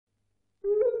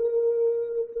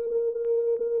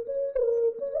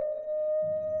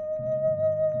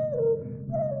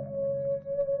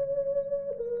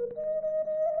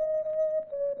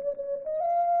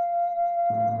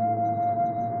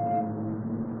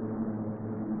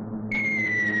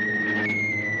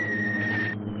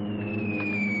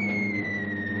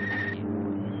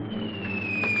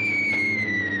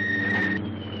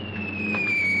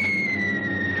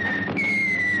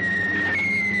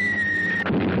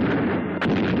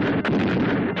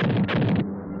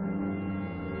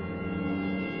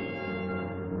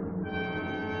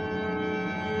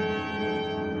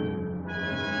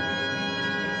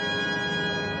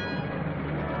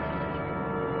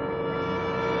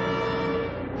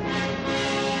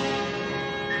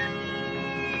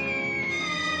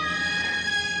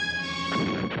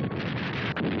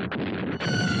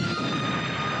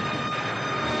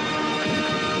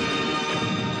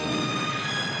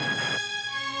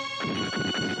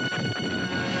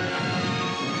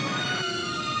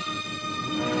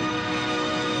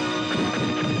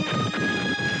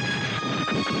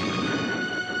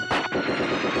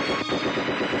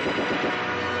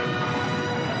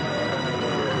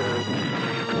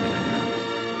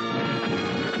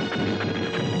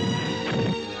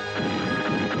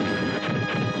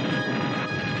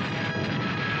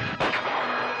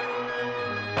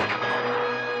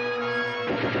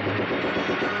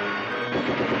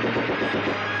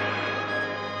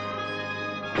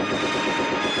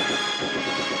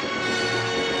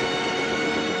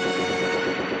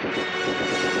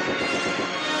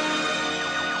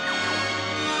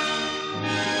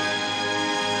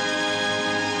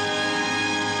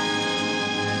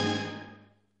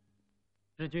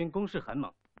日军攻势很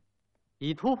猛，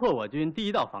已突破我军第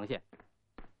一道防线，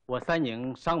我3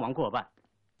营伤亡过半，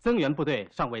增援部队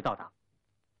尚未到达。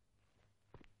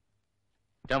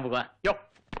张副官，有，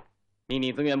命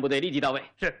令增援部队立即到位。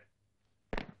是。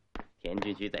田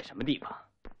军区在什么地方？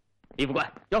李副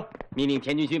官，有，命令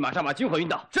田军区马上把军火运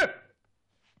到。是。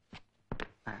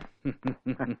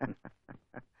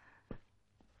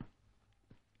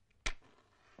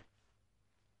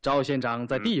赵县长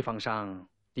在地方上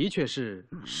的确是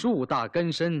树大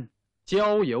根深，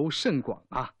交游甚广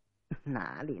啊。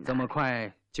哪里？这么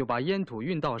快就把烟土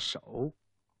运到手，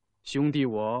兄弟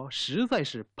我实在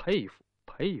是佩服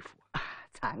佩服啊！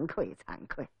惭愧惭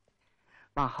愧，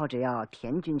往后只要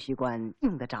田军区官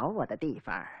用得着我的地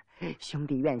方，兄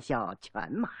弟愿效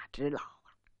犬马之劳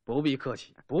啊！不必客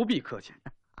气，不必客气。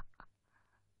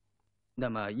那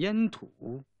么烟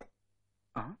土，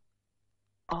啊？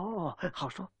哦，好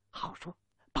说好说，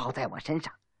包在我身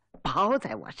上，包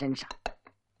在我身上，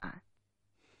啊！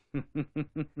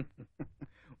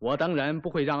我当然不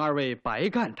会让二位白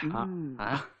干它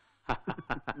啊！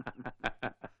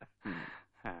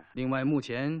另外，目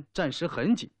前战时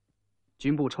很紧，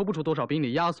军部抽不出多少兵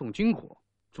力押送军火，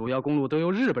主要公路都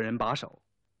由日本人把守，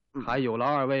还有了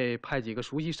二位派几个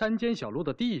熟悉山间小路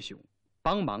的弟兄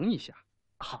帮忙一下。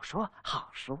好说好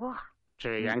说啊！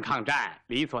支援抗战，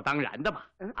理所当然的嘛！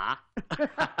啊！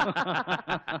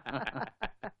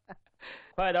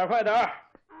快点，快点！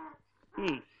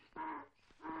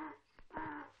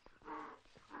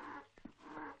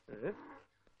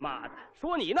妈的，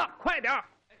说你呢，快点！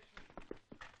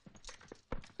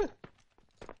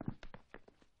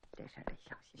这事得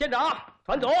小心。县长，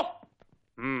团总。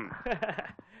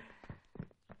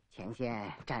前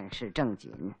线战事正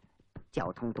紧，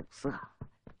交通堵塞，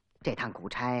这趟苦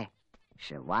差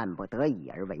是万不得已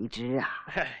而为之啊！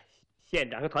县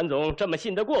长和团总这么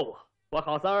信得过我，我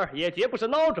好三儿也绝不是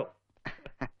孬种。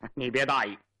你别大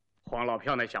意，黄老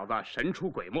票那小子神出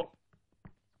鬼没，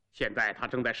现在他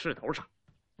正在势头上，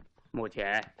目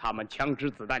前他们枪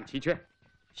支子弹齐全，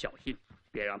小心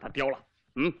别让他丢了。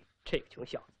这个穷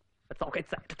小子，早该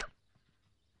宰了他。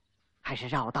还是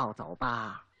绕道走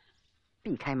吧，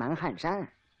避开蛮汉山。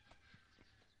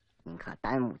宁可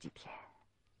耽误几天，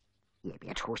也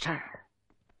别出事儿。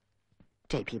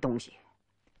这批东西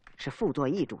是傅作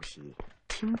义主席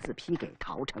亲自批给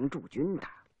陶城驻军的，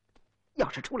要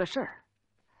是出了事儿，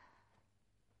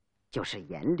就是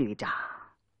严旅长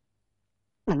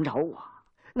能饶我，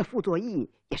那傅作义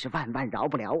也是万万饶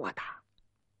不了我的。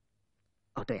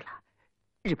哦，对了，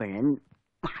日本人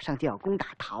马上就要攻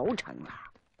打陶城了。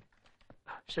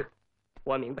是，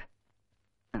我明白。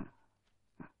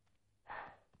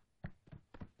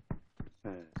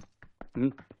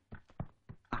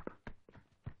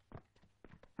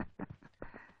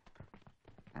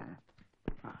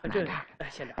这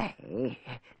县长，哎，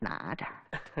拿着，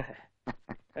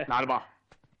拿着吧。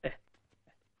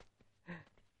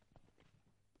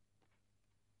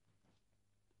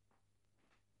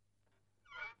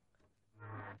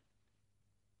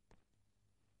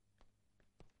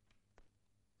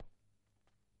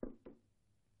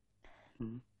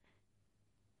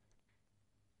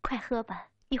快喝吧，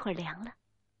一会儿凉了。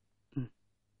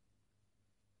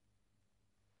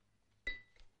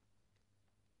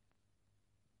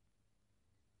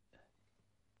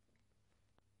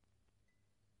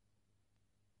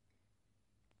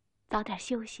早点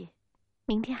休息，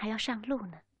明天还要上路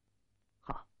呢。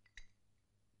好。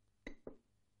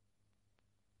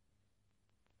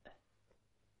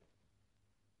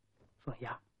凤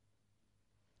丫。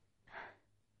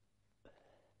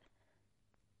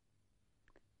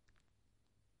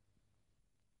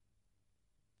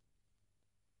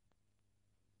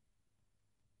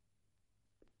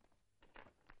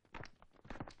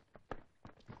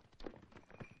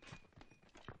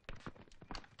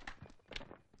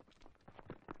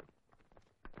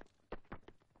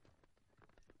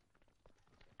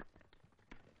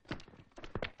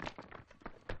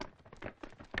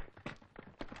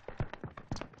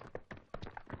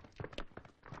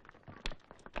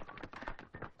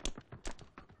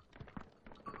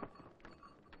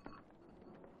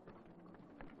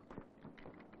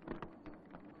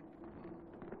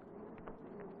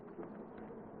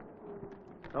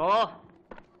走。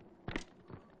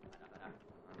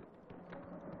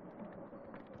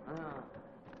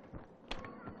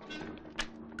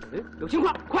有情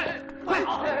况，快，趴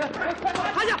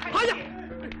下，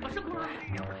把牲口来。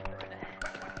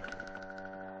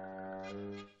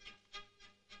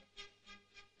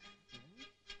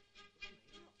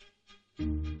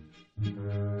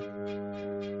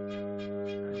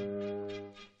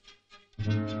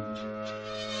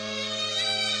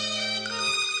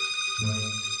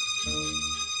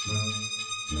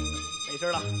没事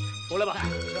了，出来吧。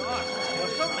我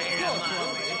是美人嘛，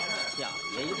吓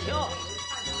爷一跳。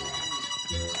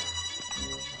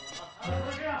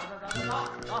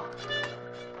走。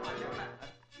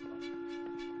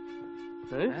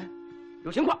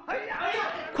有情况！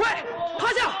快，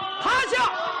趴下，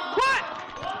快！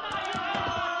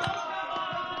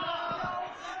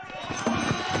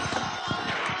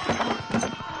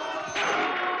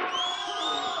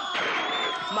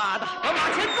妈的，把马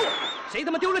牵住！谁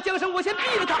他妈丢了缰绳，我先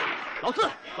毙了他！老四，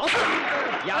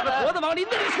压着脖子往林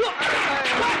子里撤！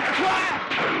快！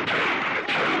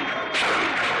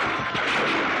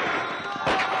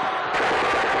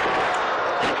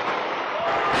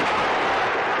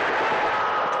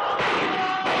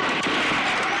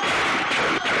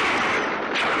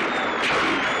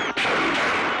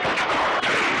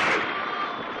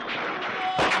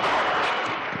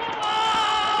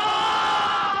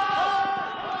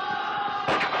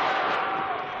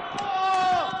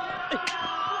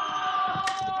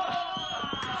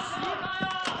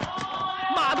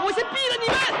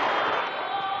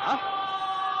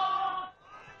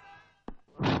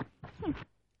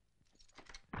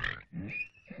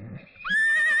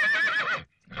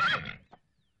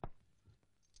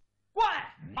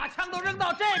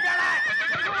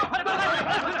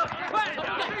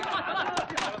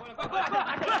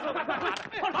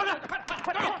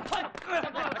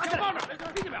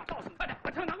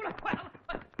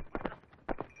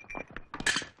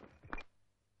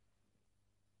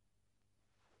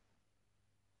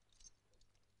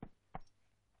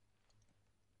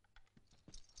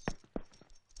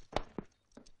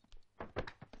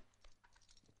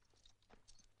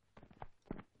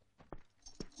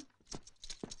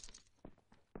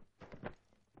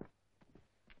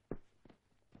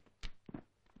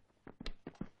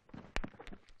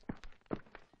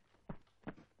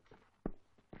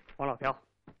黄老朴，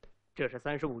这是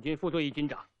35军副队役军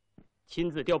长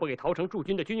亲自调拨给陶城驻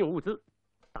军的军用物资，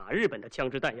打日本的枪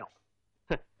支弹药。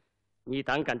哼，你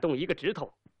胆敢动一个指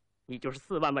头，你就是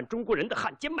4万万中国人的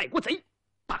汉奸卖国贼！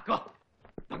大哥，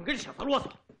甭跟小子啰嗦，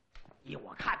依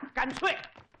我看，干脆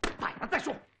宰了再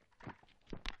说。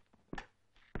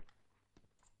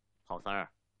郝三儿，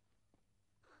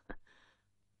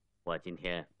我今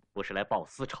天不是来报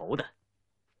私仇的，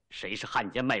谁是汉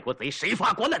奸卖国贼，谁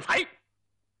发国难财。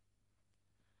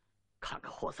看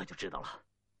看货色就知道了。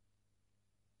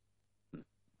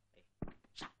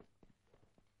上！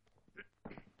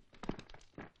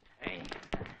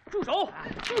住手！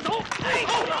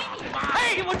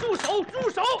给我住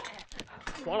手！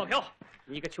黄老朴，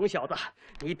你个穷小子，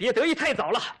你别得意太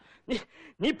早了，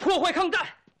你破坏抗战！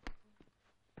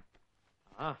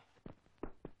啊！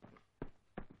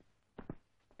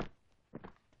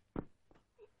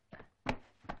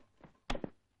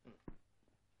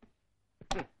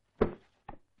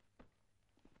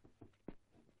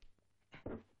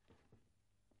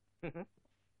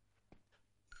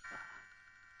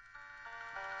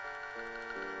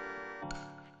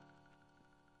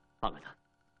放开他！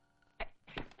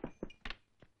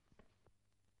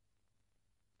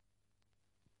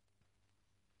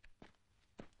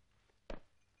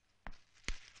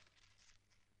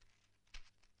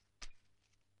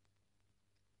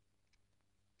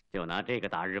就拿这个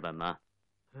打日本吗？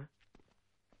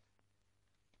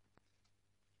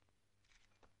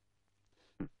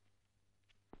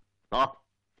走。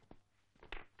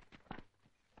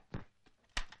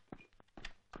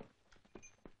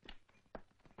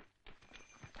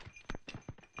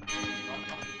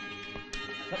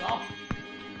快走！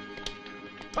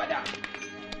快点！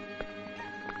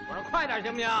我说快点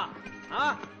行不行？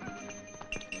啊！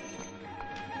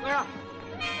跟上！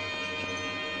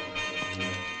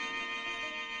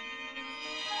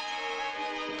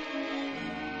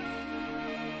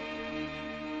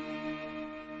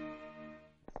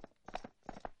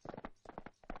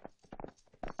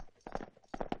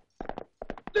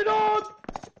队长！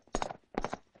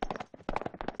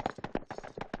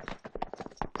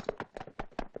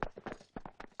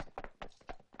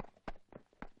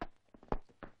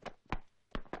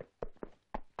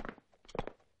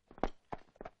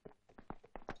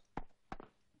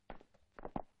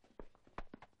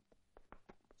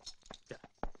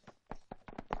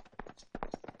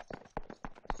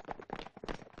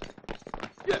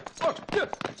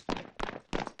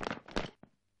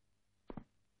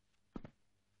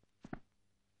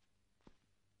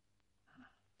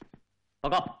报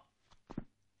告，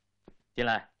进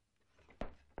来。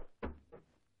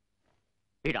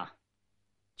旅长，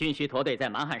军需驼队在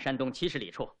蛮汉山东70里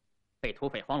处被土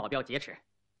匪黄老彪劫持，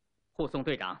护送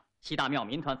队长西大庙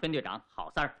民团分队长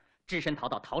郝三儿只身逃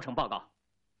到陶城报告。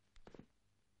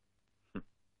哼，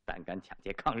胆敢抢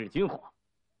劫抗日军火！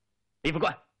李副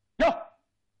官，要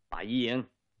把一营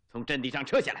从阵地上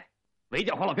撤下来，围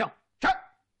剿黄老彪。是。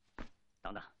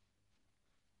等等，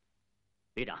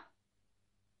旅长，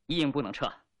一营不能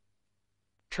撤，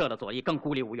撤了左翼更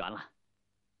孤立无援了。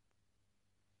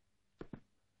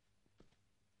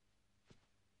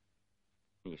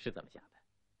你是怎么想的？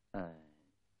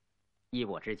依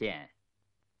我之见，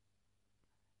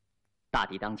大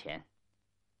敌当前，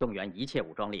动员一切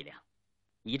武装力量，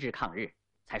一致抗日，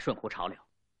才顺乎潮流。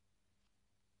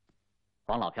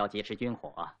黄老彪劫持军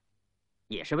火，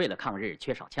也是为了抗日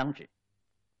缺少枪支。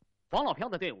黄老彪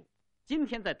的队伍今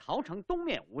天在陶城东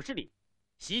面50里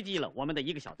袭击了我们的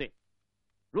一个小队，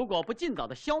如果不尽早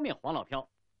的消灭黄老彪，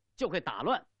就会打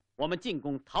乱我们进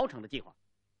攻陶城的计划。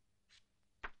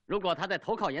如果他在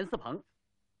投靠严思鹏，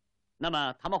那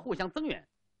么他们互相增援，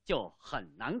就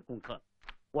很难攻克。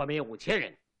我们有5000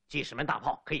人，几十门大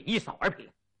炮可以一扫而平。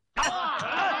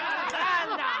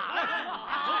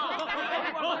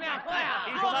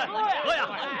弟兄们，喝呀！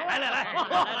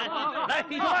来，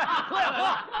弟兄们，喝呀，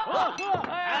喝！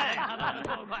哎，快来！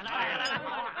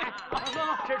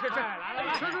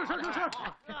吃！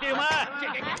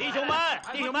弟兄们，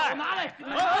拿来！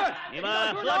你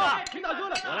们喝着，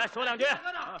我来说2句。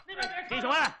弟兄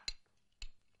们，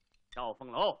赵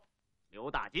凤楼、刘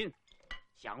大金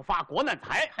想发国难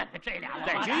财，这俩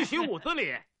在军需物资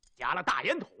里加了大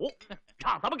烟土，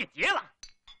让咱们给劫了。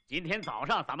今天早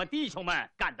上咱们弟兄们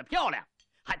干得漂亮，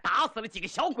还打死了几个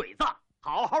小鬼子，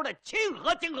好好的庆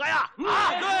贺呀！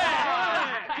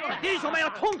对，弟兄们要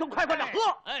痛痛快快的喝，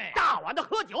大碗的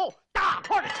喝酒，大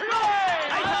块的吃肉，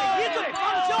来下一醉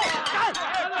方休。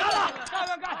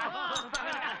干！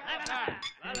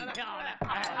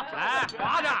来，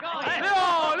划着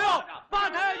，6发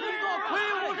财一座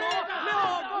魁梧主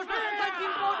，6不是在金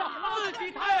锅上自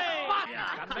己抬。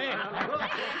干杯！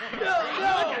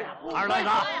二愣子，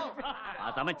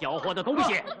把咱们缴获的东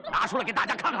西拿出来给大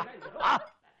家看看啊！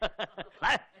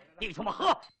来，弟兄们喝。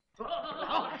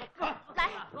好，来，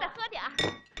再喝点儿。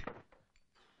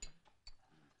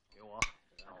给我。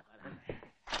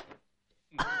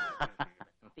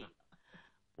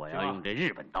我要用这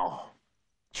日本刀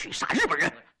去杀日本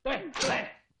人。对，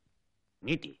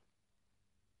你弟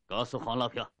告诉黄老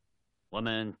彪，我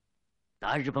们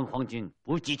打日本皇军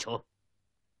不记仇，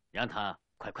让他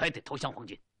快的投降皇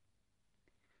军。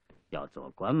要做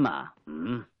官嘛，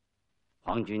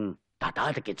皇军大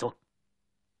大的给做。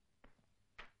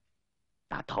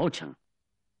打陶城，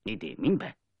你得明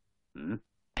白，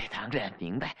当然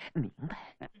明白。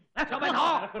来，小白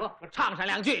头，唱上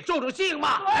2句助兴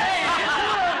嘛！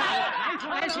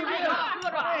来，士兵，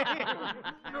喝着！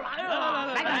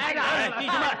来，弟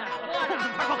兄们，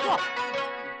快喝！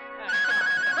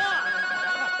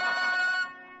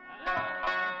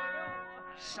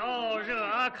烧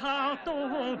热炕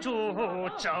东煮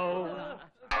粥，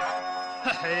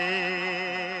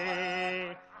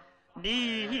嘿，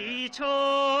你瞅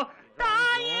大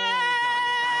爷。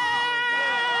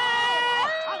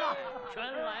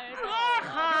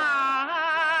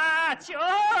酒，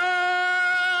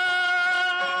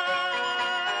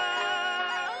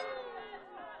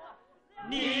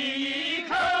你一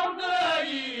口我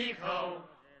一口，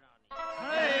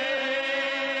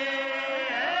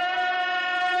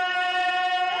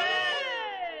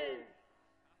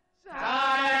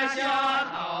在下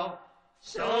头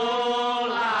手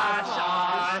拉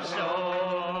杀手。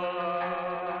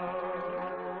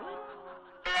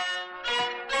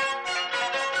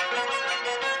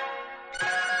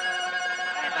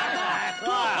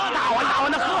大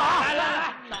碗的喝啊！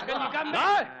来，跟你干杯！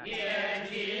来，别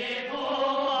提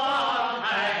多。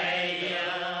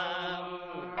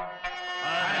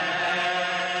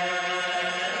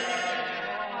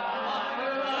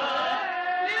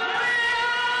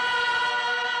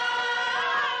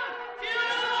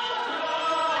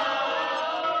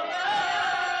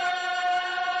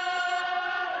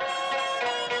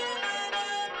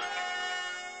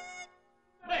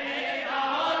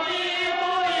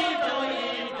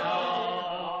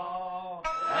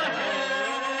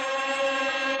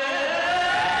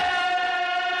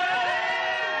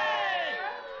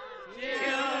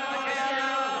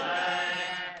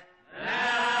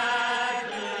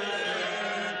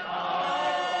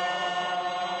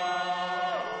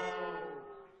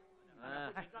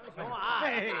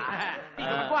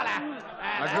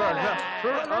大哥，来，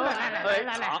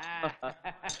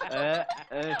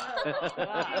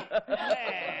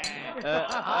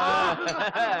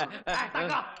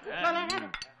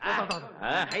走，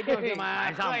没地去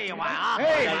吗？喝一碗啊！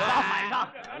晚上，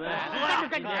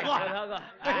跟着喝。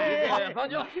方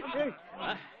兄，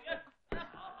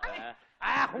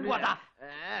红果子，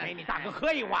给你大哥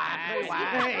喝一碗，大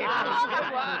哥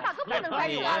不能再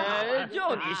喝了。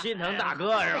就你心疼大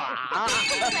哥是吧？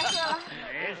不能再喝了。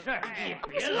没事，你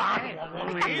别拉着我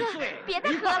没醉。别再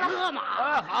喝了。喝嘛！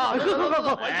好，喝，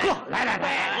来，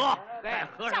喝。来，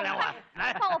喝上2碗，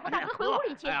来，帮我扶大哥回屋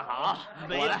里去。好，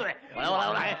没醉，我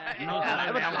来，你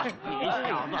来吧，你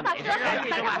小子，大哥，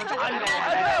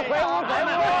回屋，来，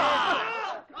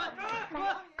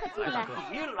快进来。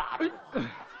别拉着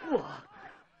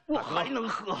我还能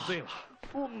喝？醉了，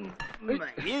我没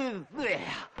醉呀。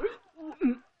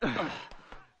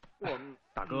我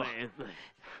大哥，没醉，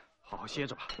好好歇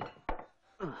着吧。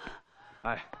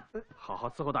哎，好好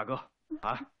伺候大哥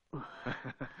啊。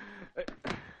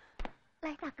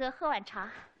来，大哥，喝碗茶。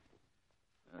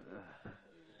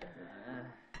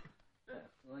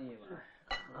喝一碗。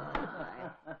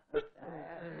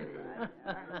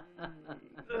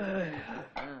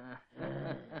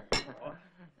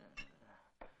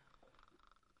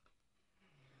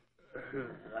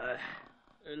来，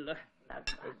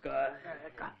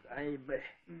干一杯。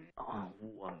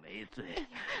我没醉。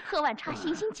喝碗茶，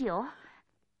醒醒酒。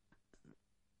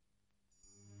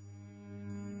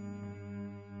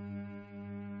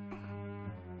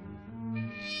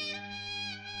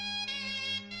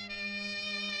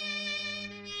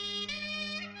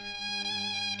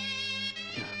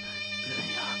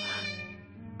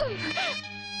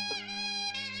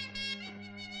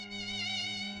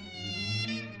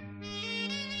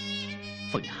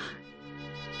凤阳，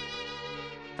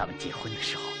咱们结婚的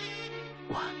时候，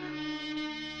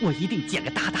我一定捡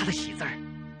个大大的喜字儿。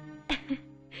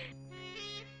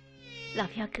老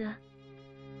飘哥，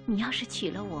你要是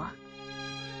娶了我，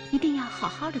一定要好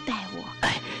好的待我。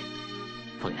哎，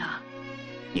凤阳，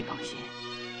你放心，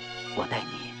我待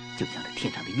你就像这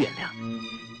天上的月亮，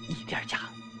一点假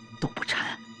都不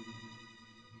掺。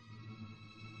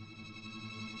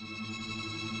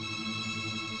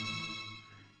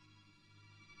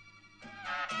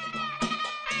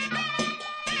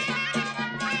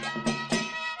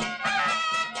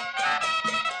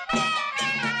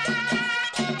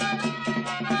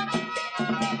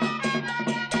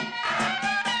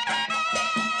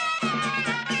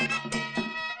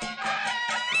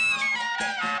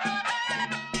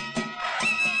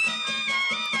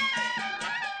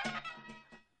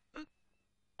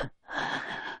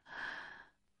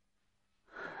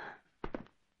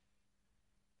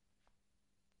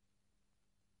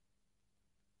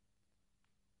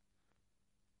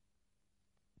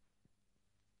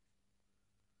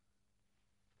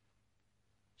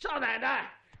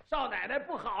少奶奶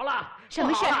不好了！什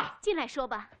么事？进来说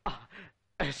吧。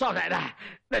少奶奶，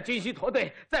那军需驼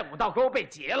队在五道沟被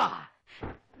劫了。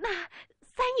那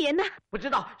三爷呢？不知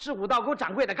道，是五道沟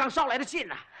掌柜的刚捎来的信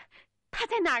呢。他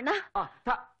在哪儿呢？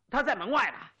他在门外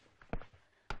呢。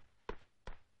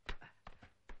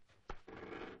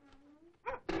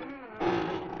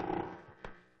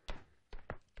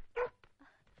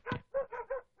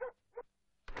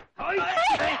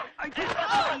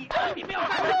你不要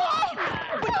干什么！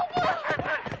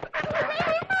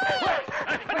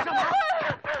快上马！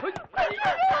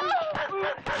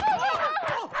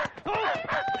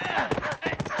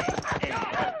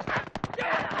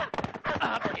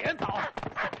别走，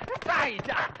站一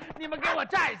下！你们给我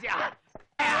站下！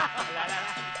来，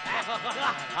喝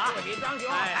啊！不许装凶！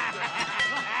喝来！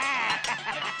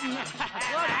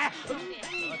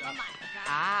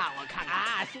我看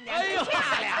看新娘真漂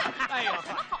亮！哎呦，不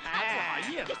好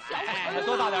意思，多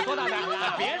大点，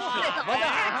别舍不得！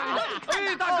哎，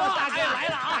大哥来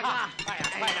了啊！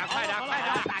快点！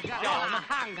大哥，让我们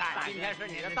看看，今天是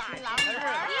你的大喜的日子！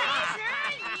一时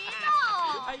一到。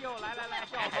哎呦，来，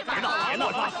别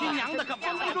闹，这新娘子可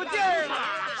绷不住劲儿了！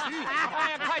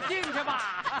哎，快进去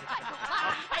吧！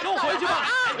都回去吧！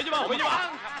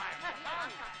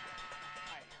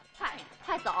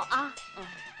快走啊！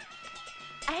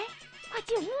哎，快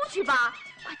进屋去吧！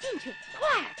快进去，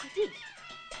快进去！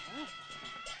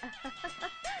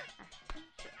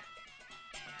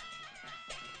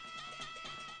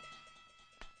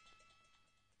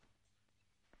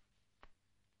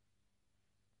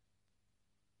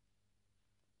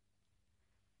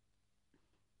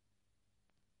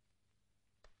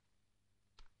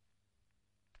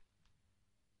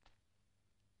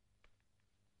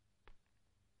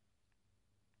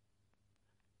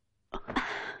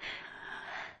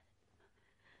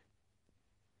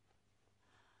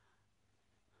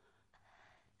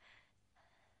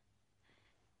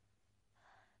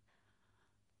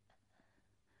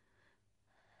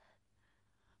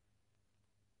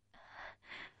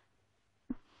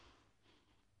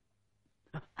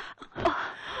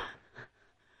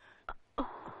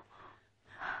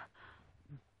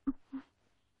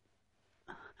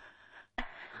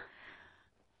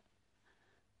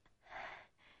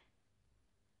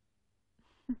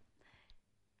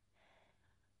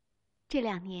这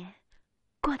2年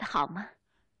过得好吗？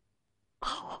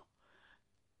好。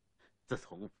自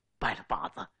从拜了把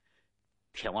子，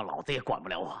天王老子也管不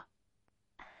了我。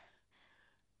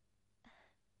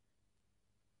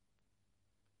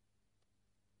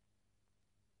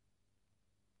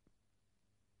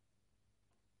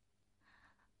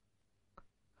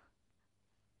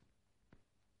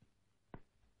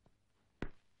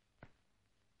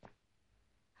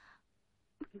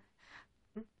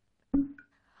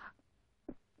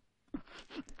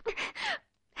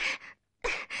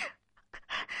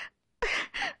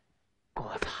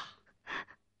聒子，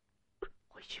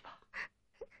回去吧。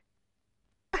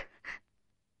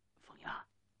凤阳，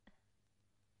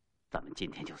咱们今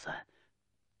天就算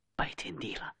拜天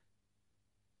地了。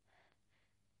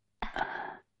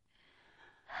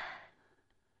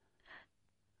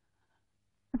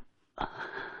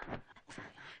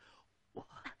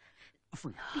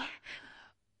凤阳，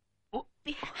我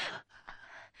别。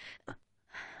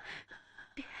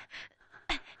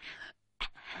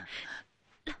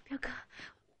老表哥，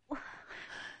我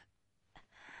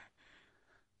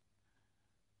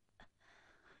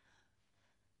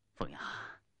凤阳，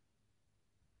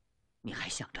你还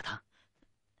想着他？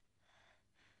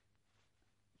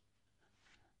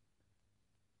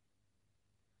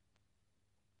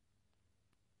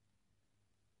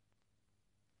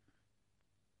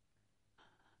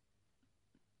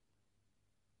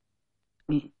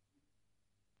你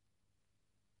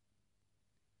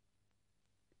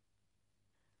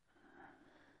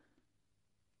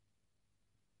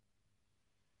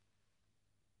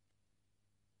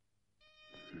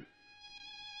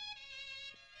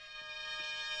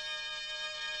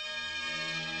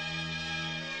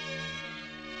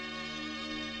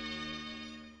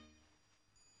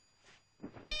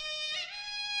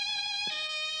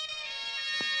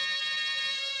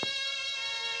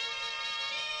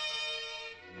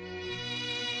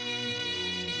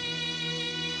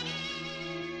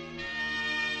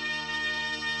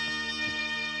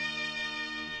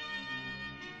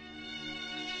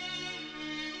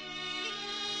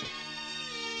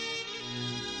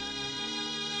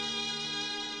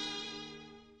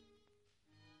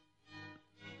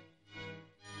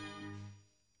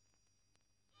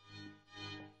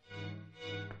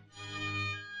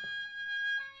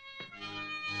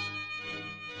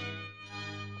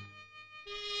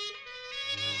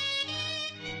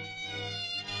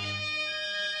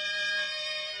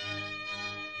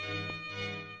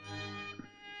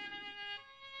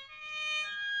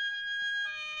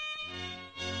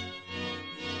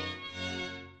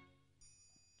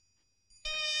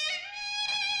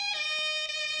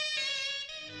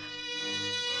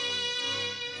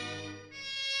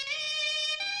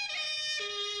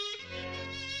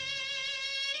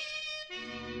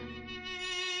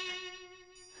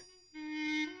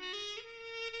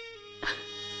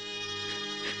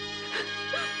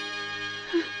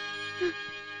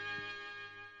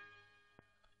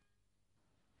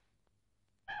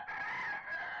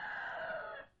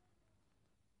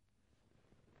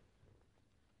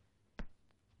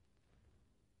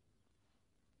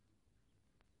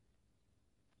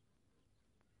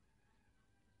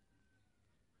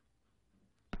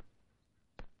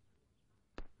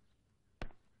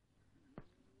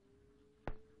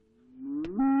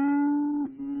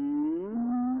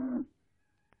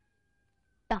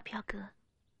老朴哥，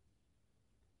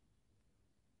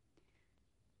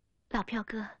老朴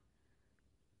哥，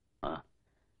啊，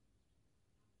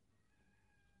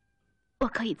我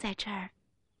可以在这儿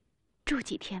住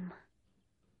几天吗？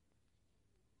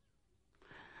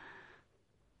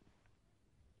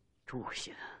住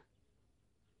下，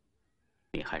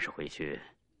你还是回去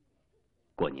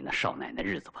过你那少奶奶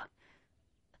日子吧。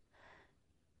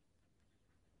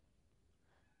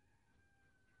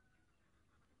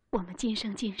我们今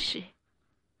生今世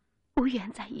无缘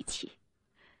在一起，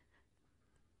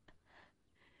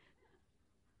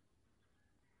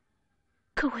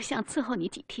可我想伺候你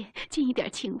几天，尽一点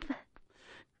情分。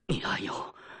你还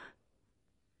有，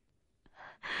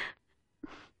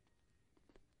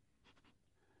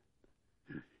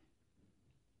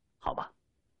好吧，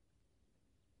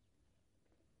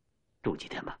住几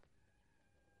天吧。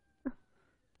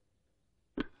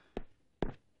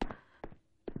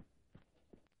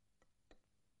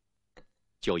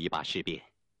9·18事变，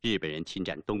日本人侵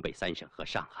占东北3省和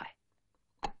上海，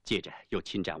接着又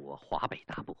侵占我华北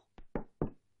大部。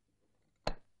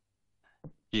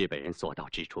日本人所到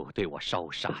之处对我烧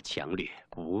杀抢掠，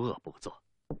无恶不作。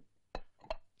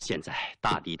现在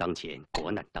大敌当前，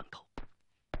国难当头，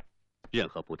任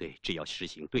何部队只要实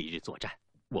行对日作战，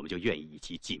我们就愿意一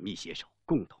起紧密携手，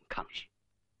共同抗日。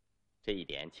这一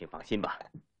点请放心吧。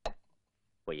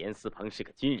我严思鹏是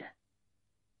个军人，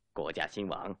国家兴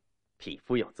亡，匹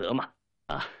夫有责嘛。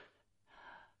啊，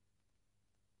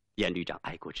严旅长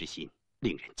爱国之心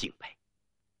令人敬佩。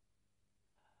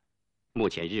目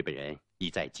前日本人已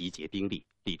在集结兵力，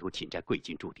力图侵占贵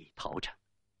军驻地陶城，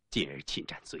进而侵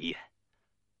占绥远。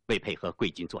为配合贵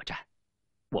军作战，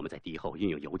我们在敌后运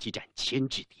用游击战牵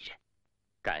制敌人。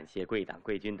感谢贵党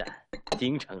贵军的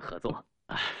精诚合作。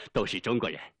啊，都是中国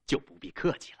人，就不必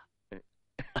客气了。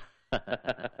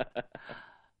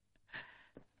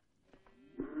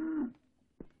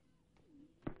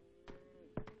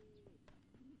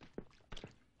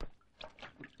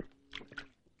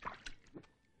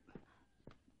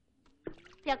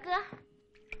表哥，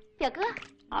表哥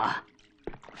啊，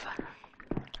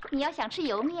你要想吃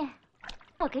油面，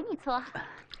我给你搓。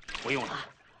不用了，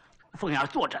凤燕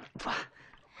坐着呢。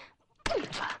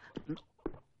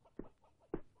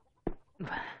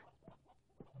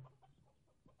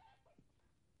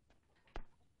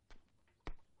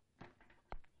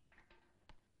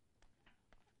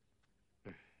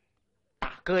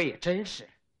大哥也真是，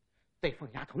对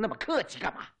凤丫头那么客气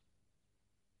干嘛？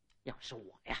要是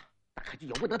我呀，那可就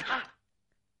由不得他了。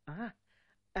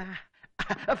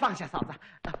放下嫂子，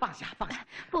放下。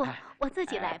不，我自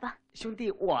己来吧。兄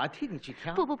弟，我替你去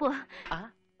挑。不。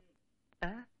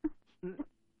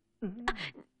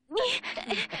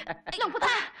你冷不太。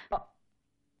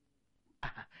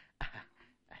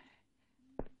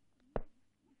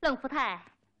冷福泰，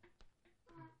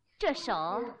这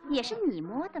手也是你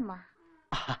摸的吗？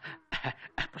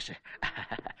不是。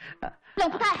冷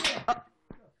福泰，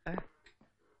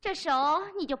这手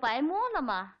你就白摸了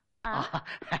吗？啊！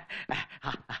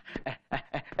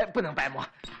不能白摸。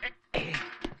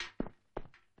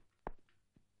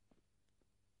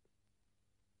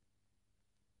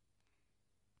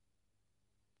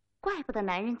怪不得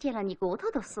男人见了你骨头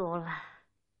都酥了。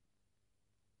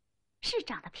是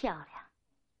长得漂亮，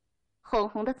红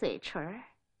红的嘴唇，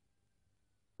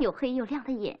又黑又亮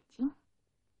的眼睛，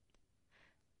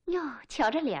哟，瞧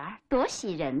这脸儿多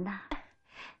喜人呐！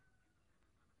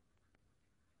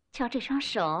瞧这双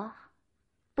手，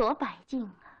多白净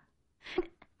啊！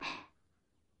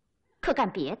可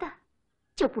干别的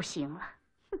就不行了。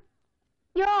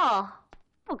哟，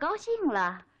不高兴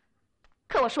了？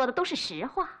可我说的都是实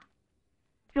话。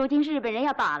如今日本人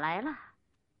要打来了，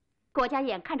国家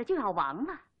眼看着就要亡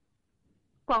了，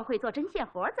光会做针线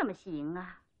活怎么行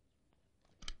啊？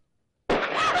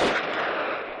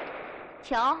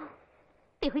瞧，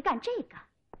得会干这个。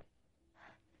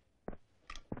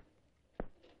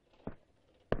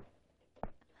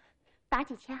打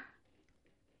几枪，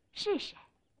试试。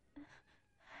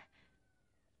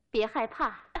别害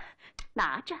怕，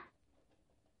拿着，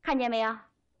看见没有？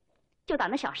就打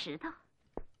那小石头。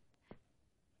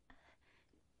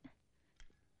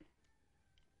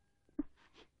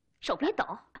手别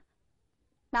抖，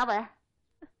拿稳。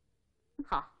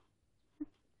好。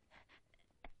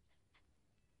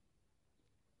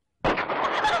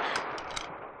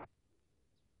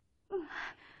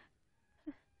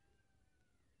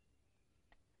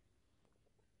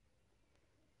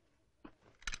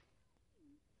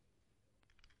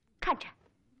看着。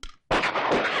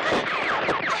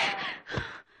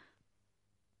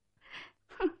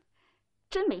哼，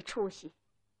真没出息，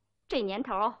这年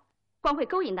头。光会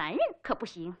勾引男人可不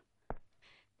行。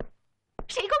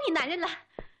谁勾引男人了？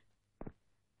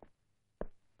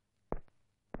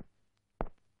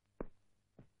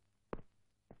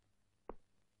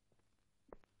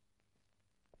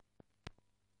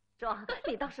壮，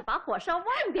你倒是把火烧旺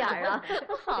点啊！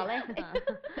好嘞。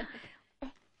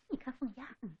哎，你看凤燕，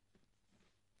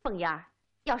凤燕，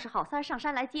要是郝三上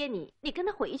山来接你，你跟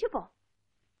他回去不？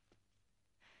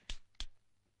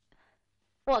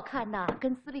我看呐，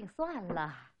跟司令算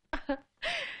了。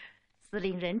司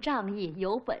令人仗义，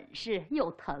有本事，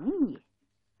又疼你。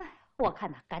我看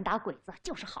呐，敢打鬼子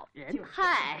就是好人。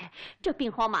嗨，这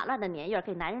兵荒马乱的年月，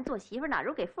给男人做媳妇哪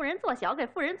如给妇人做小？给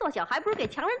妇人做小，还不如给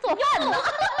强人做饭呢。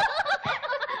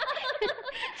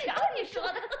瞧你说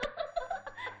的。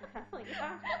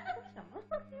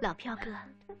老飘哥，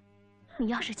你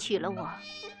要是娶了我，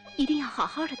一定要好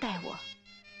好的待我。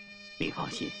您放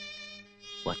心。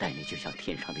我待你就像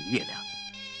天上的月亮，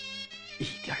一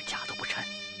点假都不掺。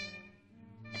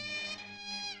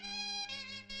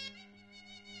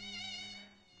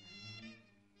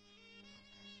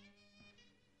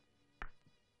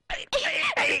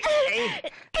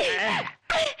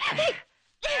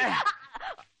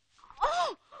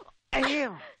哎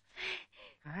呦，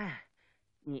哎，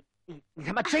你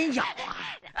他妈真咬啊！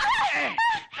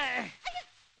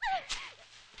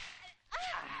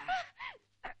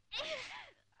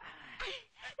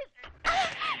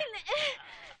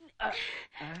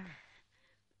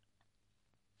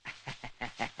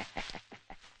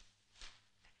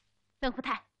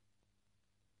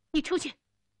你出去。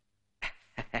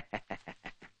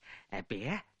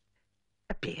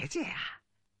别介呀！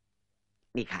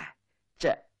你看，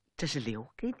这是留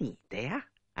给你的呀！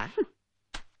啊，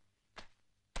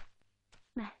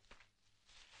来，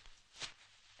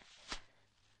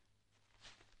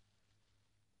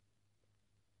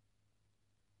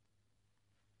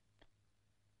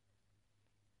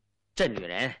这女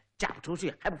人嫁不出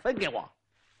去还不分给我，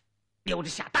留着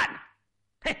下蛋呢！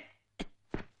嘿，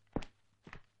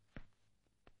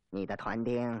你的团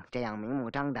丁这样明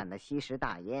目张胆的吸食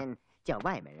大烟，叫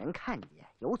外面人看见，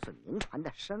有损民船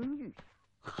的声誉。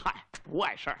嗨，不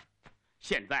碍事儿。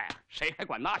现在啊，谁还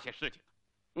管那些事情？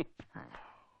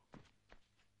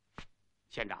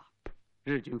县长，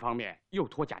日军方面又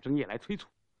托贾正业来催促，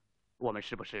我们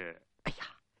是不是？哎呀，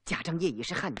贾正业已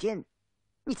是汉奸，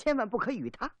你千万不可与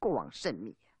他过往甚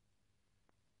密。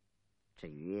至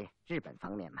于日本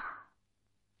方面嘛，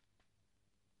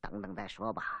等等再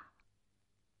说吧。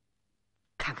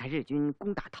看看日军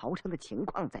攻打陶城的情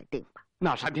况再定吧。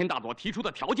那山田大佐提出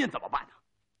的条件怎么办呢？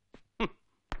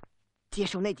接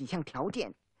受那几项条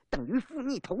件，等于附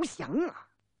逆投降啊！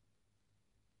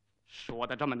说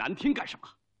的这么难听干什么？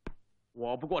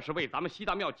我不过是为咱们西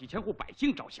大庙几千户百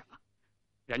姓着想啊！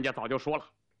人家早就说了，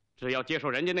只要接受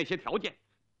人家那些条件，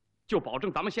就保证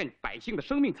咱们县百姓的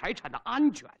生命财产的安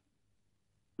全。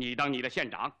你当你的县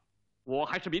长，我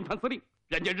还是民团司令，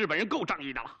人家日本人够仗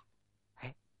义的了。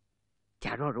哎，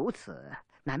假若如此，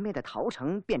南面的陶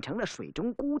城变成了水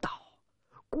中孤岛。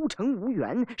孤城无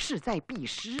援，势在必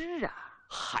失啊！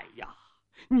嗨呀，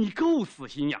你够死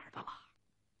心眼的了，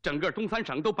整个东三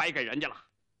省都白给人家了，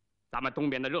咱们东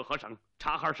边的热河省、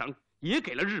察哈尔省也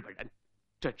给了日本人，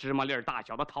这芝麻粒儿大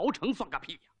小的陶城算个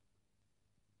屁呀！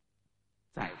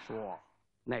再说，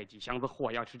那几箱子货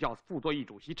要是叫副作议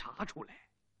主席查出来，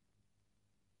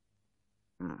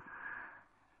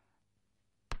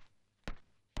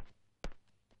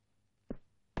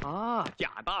啊，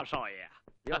贾大少爷。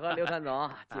又和刘川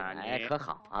总近来可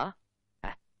好啊？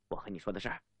哎，我和你说的事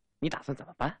儿，你打算怎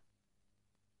么办？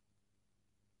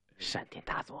山田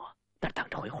大佐那儿等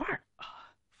着回话呢。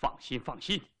放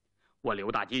心，我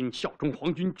刘大金效忠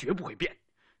皇军，绝不会变。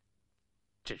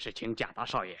只是请贾大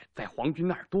少爷在皇军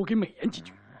那儿多给美言几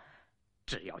句。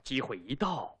只要机会一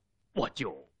到，我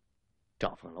就……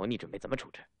赵凤楼，你准备怎么处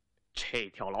置？这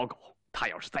条老狗，他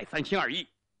要是再三心二意，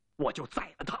我就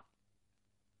宰了他。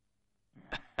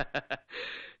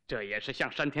这也是向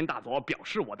山田大佐表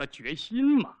示我的决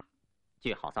心嘛。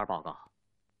据郝三报告，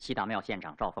西大庙县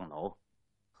长赵凤楼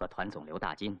和团总刘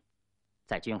大金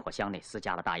在军火箱内私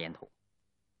加了大烟土。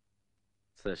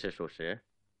此事属实。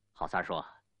郝三说，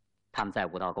他们在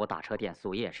五道沟大车店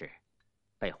宿夜时，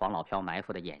被黄老飘埋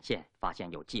伏的眼线发现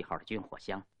有记号的军火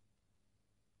箱，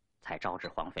才招致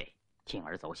黄匪铤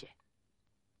而走险，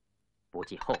不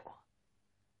计后果，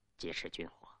劫持军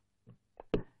火。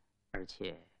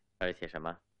而且什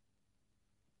么？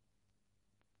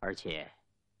而且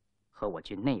和我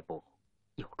军内部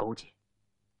有勾结。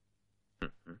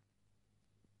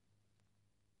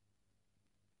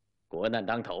国难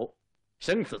当头，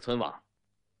生死存亡，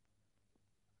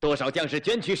多少将士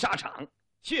捐躯沙场，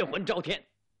血魂朝天。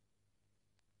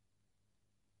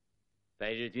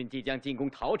在日军即将进攻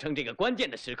陶城这个关键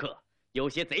的时刻，有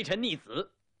些贼臣逆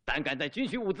子胆敢在军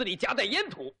需物资里夹带烟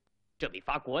土，这比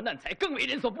发国难财更为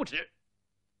人所不齿。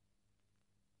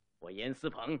我严思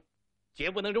鹏绝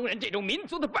不能容忍这种民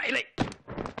族的败类。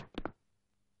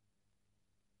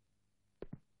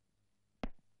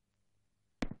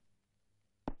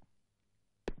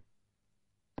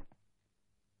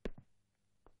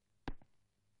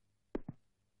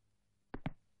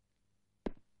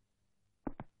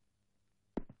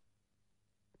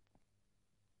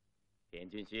田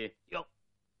军需，有，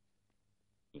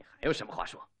你还有什么话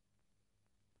说？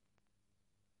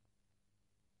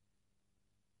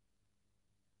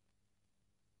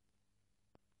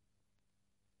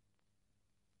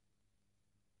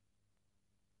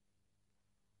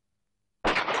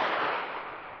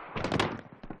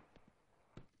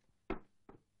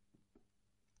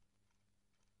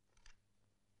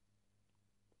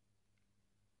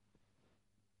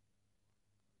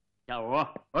下午，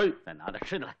再拿点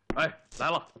吃的来。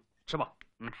来了，吃吧。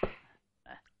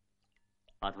来，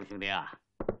阿童兄弟啊，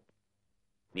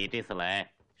你这次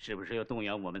来是不是又动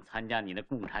员我们参加你的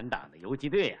共产党的游击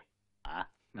队呀？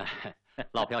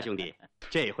老朴兄弟，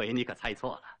这回你可猜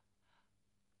错了。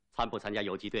参不参加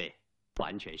游击队，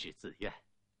完全是自愿。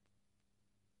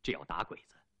只要打鬼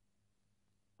子，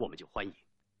我们就欢迎，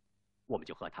我们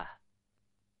就和他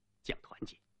讲团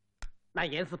结。那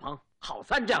严思鹏、郝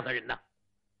三这样的人呢？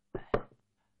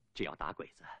只要打鬼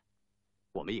子，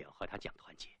我们也要和他讲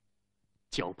团结。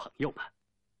交朋友嘛。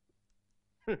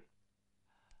哼，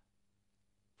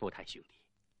福太兄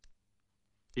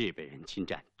弟，日本人侵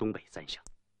占东北3省，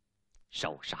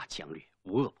烧杀抢掠，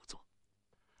无恶不作。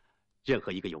任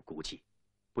何一个有骨气、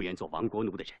不愿做亡国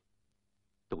奴的人，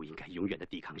都应该永远的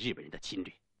抵抗日本人的侵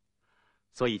略。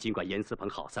所以，尽管严思鹏、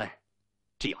郝三，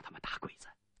只要他们打鬼子，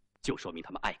就说明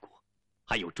他们爱国，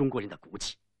还有中国人的骨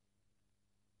气。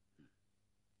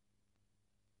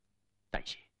但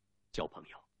是，交朋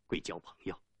友归交朋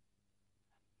友，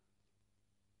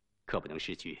可不能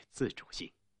失去自主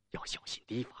性，要小心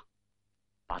提防。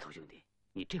八头兄弟，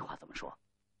你这话怎么说？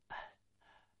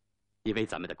因为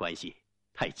咱们的关系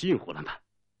太近乎了嘛。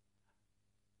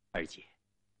而且，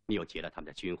你又劫了他们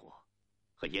的军火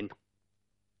和烟土。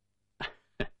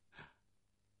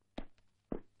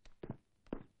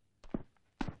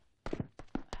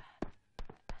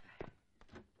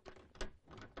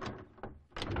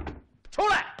出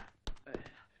来！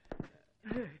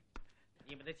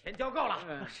你们的钱交够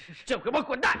了，就给我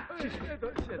滚蛋！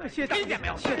谢听见没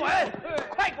有？滚！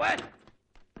快滚！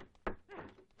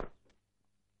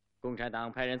共产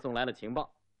党派人送来了情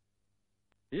报，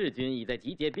日军已在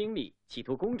集结兵力，企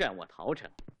图攻占我陶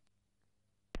城。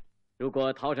如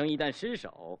果陶城一旦失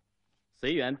守，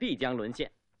绥远必将沦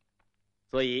陷。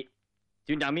所以，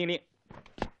军长命令，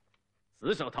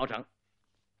死守陶城。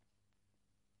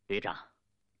旅长，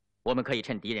我们可以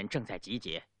趁敌人正在集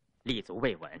结，立足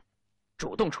未稳，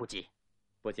主动出击。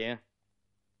不行，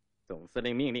总司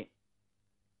令命令，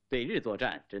对日作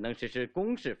战只能实施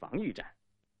攻势防御战。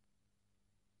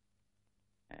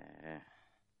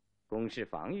攻势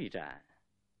防御战，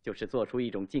就是做出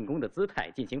一种进攻的姿态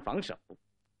进行防守，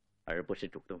而不是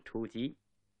主动出击。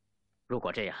如果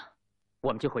这样，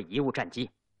我们就会贻误战机。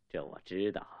这我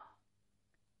知道。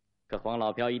可黄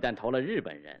老朴一旦投了日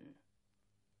本人，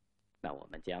那我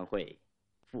们将会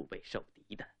腹背受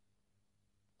敌的。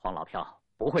黄老朴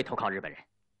不会投靠日本人。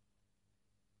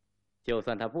就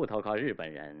算他不投靠日本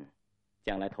人，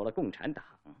将来投了共产党，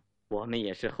我们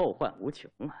也是后患无穷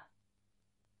啊。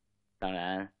当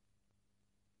然，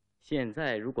现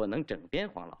在如果能整编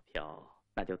黄老朴，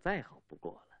那就再好不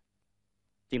过了。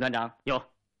金团长，有，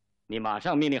你马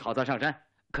上命令郝三上山。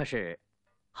可是，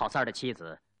郝三儿的妻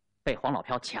子被黄老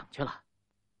朴抢去了。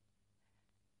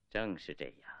正是这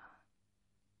样，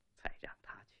才让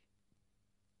他去。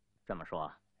这么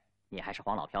说，你还是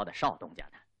黄老朴的少东家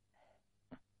呢？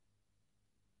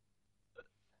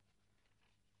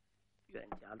冤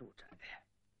家路窄，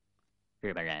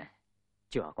日本人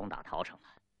就要攻打陶城了，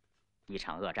一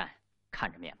场恶战看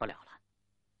着免不了了。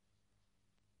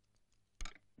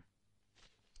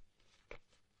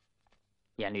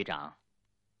严旅长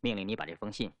命令你把这封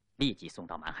信立即送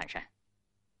到满汉山。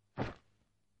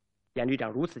严旅长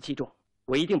如此器重，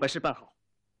我一定把事办好。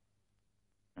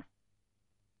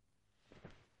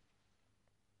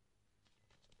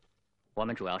我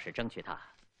们主要是争取他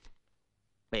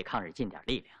为抗日尽点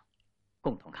力量，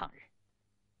共同抗日。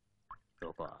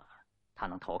如果他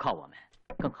能投靠我们，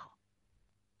更好。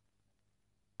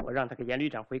我让他给严旅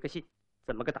长回个信，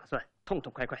怎么个打算？痛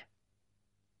痛快快。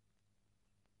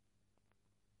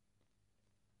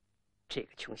这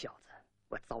个穷小子，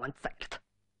我早晚宰了他。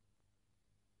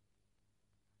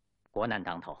国难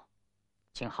当头，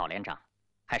请郝连长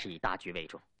还是以大局为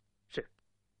重。是。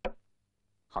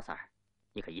郝三儿，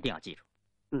你可一定要记住。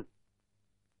嗯。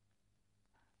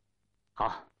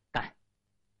好，干。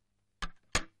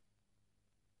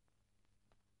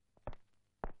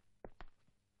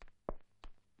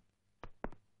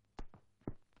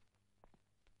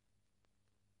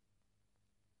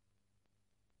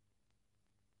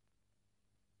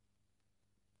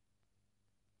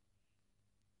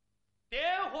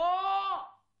点火！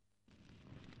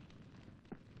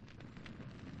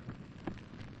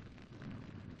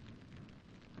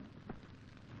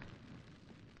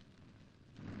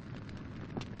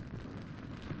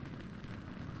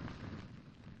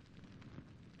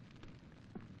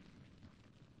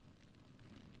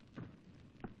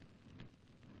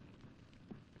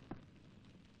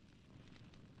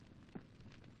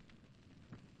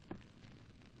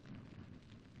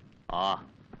啊！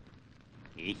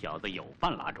你小子有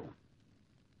饭拉种，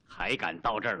还敢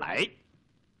到这儿来？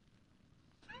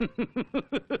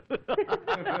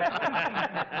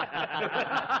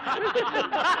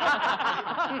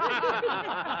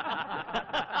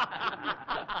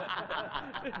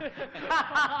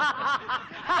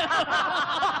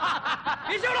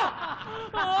别笑了！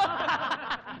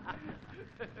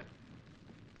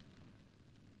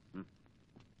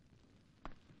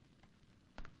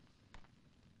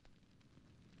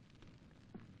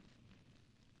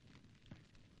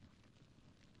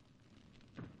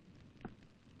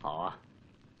好啊，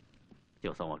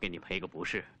就算我给你赔个不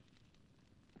是，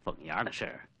凤阳的事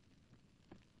儿，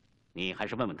你还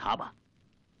是问问他吧。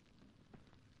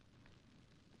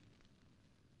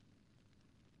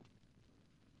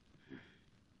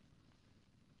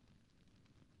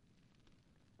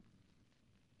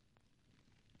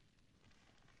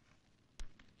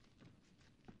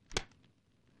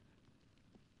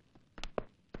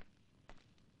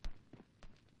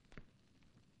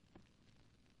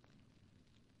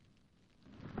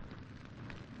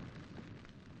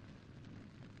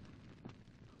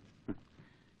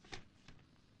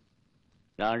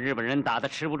让日本人打得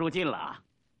吃不住劲了，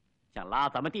想拉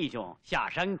咱们弟兄下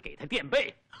山给他垫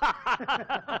背。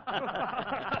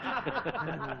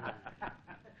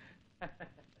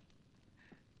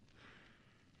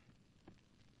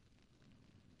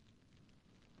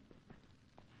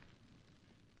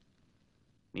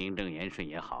名正言顺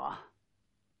也好啊，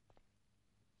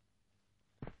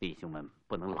弟兄们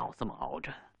不能老这么熬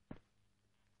着，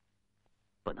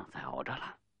不能再熬着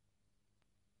了。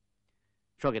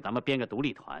说给咱们编个独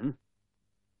立团，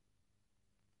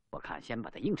我看先把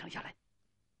他应承下来。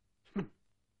哼，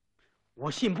我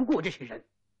信不过这些人。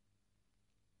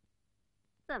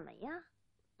怎么样？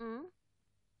嗯？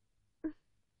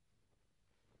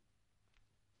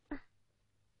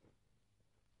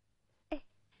哎，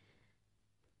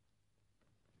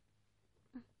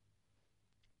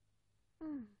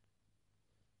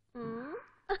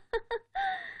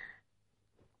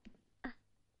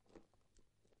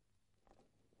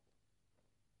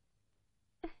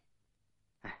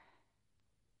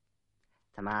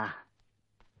怎么，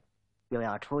又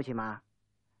要出去吗？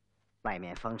外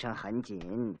面风声很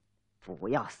紧，不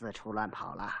要四处乱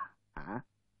跑了啊！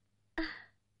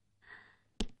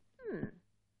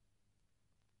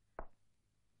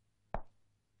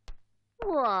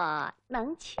我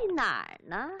能去哪儿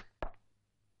呢？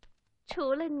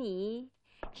除了你，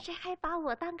谁还把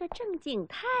我当个正经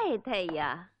太太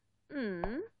呀？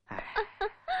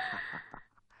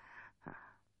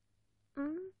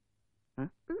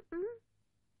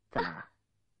怎么，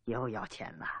又要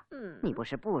钱了？你不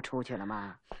是不出去了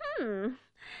吗？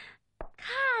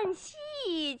看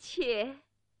戏去。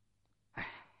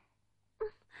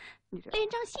连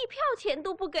张戏票钱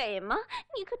都不给吗？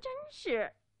你可真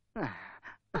是。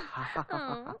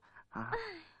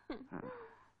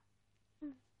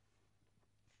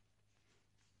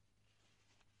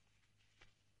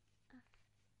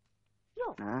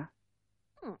哟，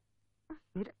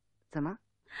你这怎么？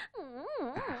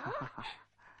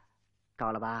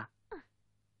高了吧？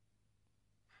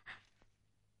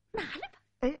拿来吧。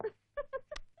哎，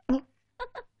你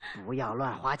不要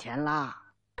乱花钱啦！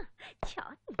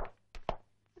瞧你。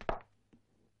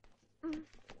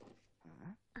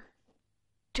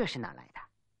这是哪来的？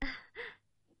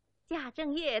贾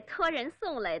正业托人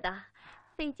送来的，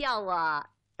非叫我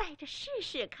带着试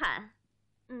试看。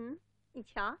你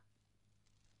瞧。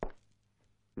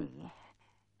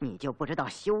你就不知道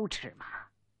羞耻吗？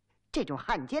这种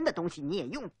汉奸的东西你也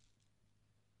用？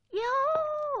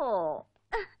哟，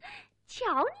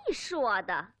瞧你说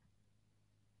的，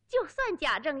就算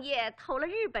贾正业投了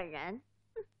日本人，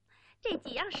这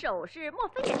几样首饰莫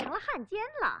非也成了汉奸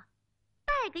了？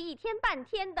戴个一天半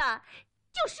天的，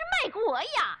就是卖国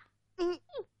呀！你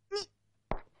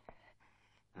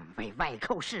为外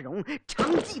寇视荣，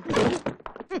长计不容。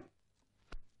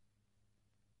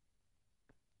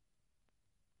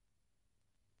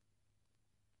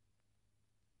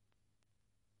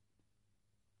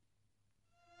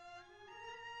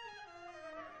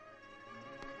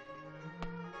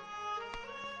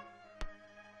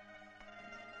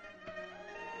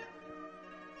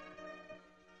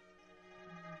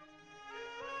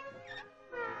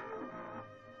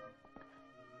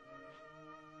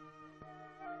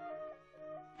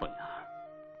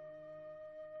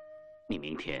你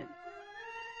明天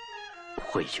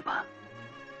回去吧。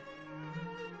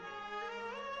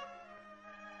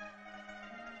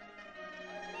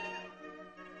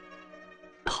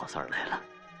好三儿来了，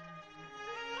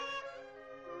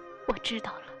我知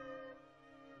道了。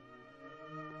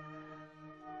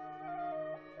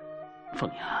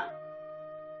凤阳，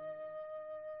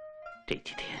这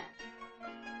几天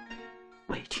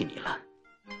委屈你了。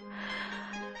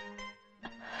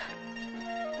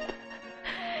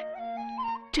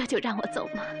这就让我走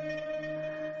吗？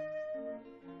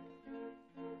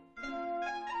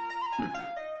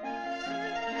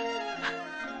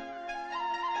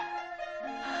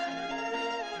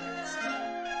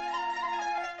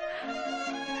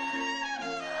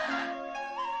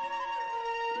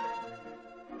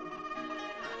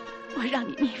我让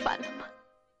你逆反了吗？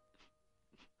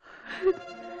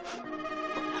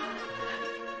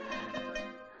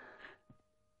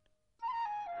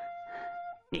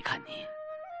你看你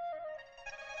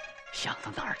想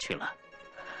到哪儿去了？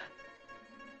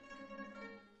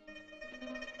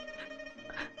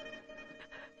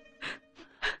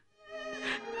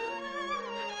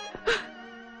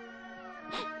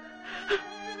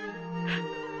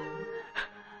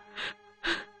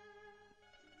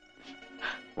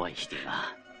我已经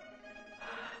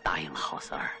答应了郝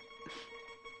四儿，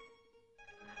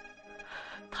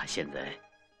他现在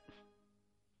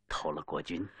投了国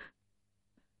军，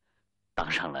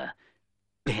当上了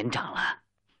连长了，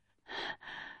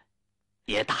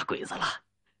也打鬼子了。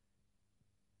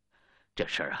这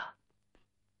事儿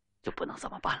就不能这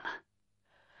么办了。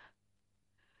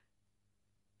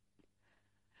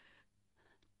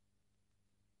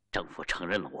政府承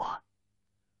认了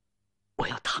我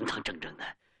要堂堂正正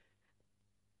的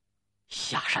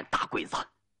下山打鬼子。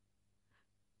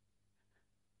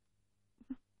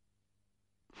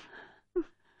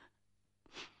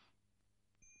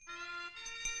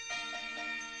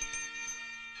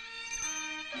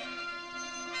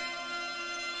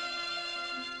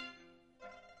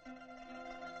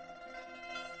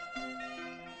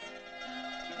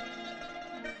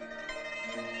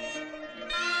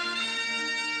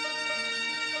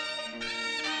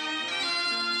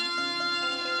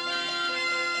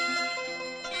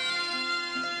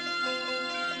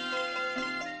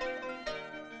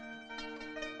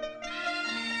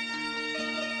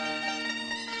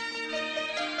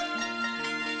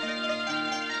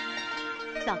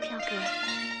老飘哥，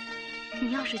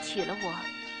你要是娶了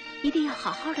我，一定要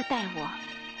好好的待我。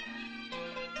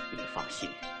你放心，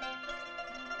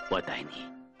我待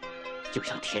你就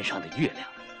像天上的月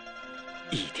亮，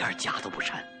一点假都不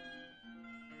掺。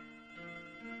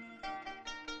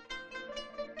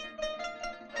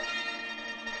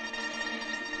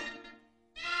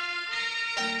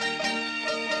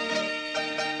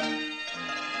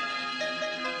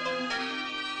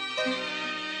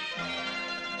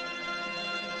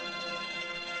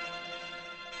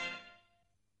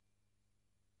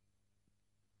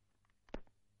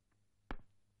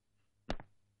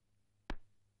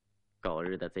狗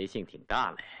日的贼性挺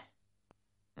大嘞。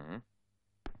嗯，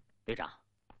旅长，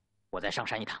我再上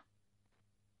山一趟。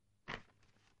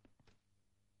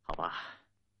好吧，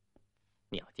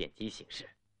你要见机行事。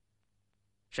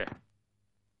是。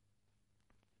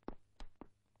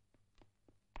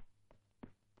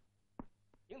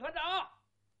营团长，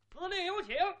司令有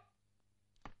请。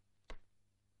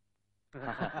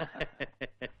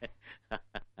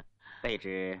备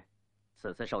旨，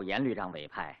此次受严旅长委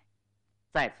派，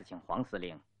再次请黄司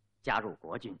令加入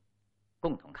国军，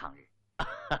共同抗日。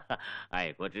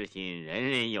爱国之心，人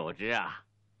人有之啊！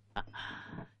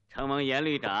承蒙严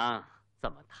旅长这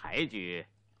么抬举，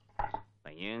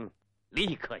本应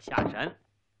立刻下山，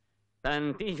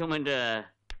但弟兄们这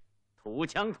土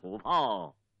枪土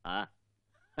炮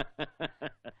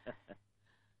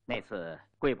那次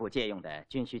贵部借用的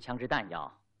军需枪支弹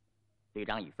药，旅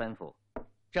长已吩咐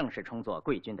正式充作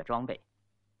贵军的装备，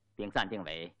并暂定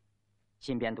为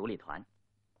新编独立团。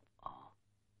哦，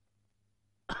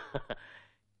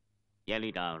严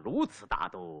旅长如此大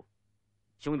度，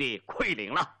兄弟愧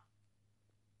领了。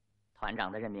团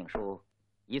长的任命书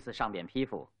依次上边批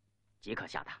复，即可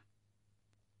下达。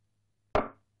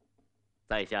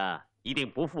在下一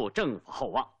定不负政府厚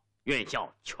望，愿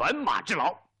效犬马之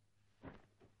劳。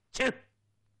请。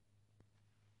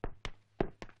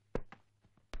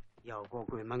要过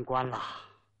鬼门关了。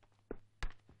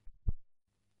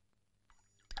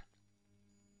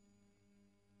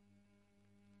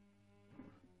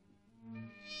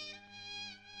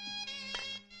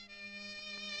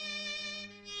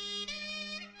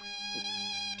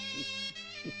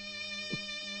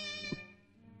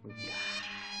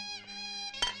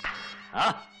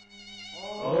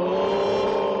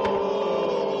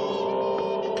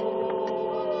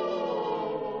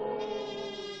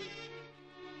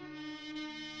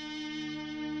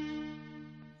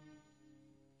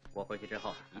我回去之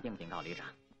后一定禀告旅长，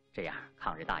这样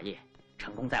抗日大业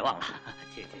成功在望了。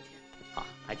请。好，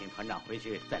还请团长回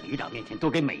去在旅长面前多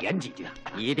给美言几句啊！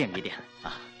一定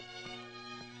啊！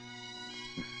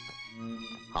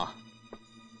好，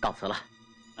告辞了。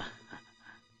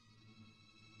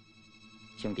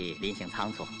兄弟临行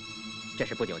仓促，这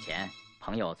是不久前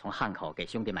朋友从汉口给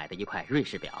兄弟买的一块瑞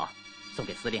士表，送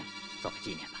给司令做个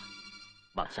纪念吧。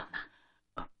望笑呢？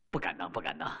不敢当。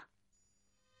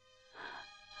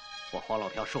我黄老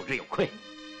朴受之有愧，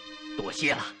多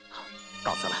谢了。好，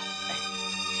告辞了。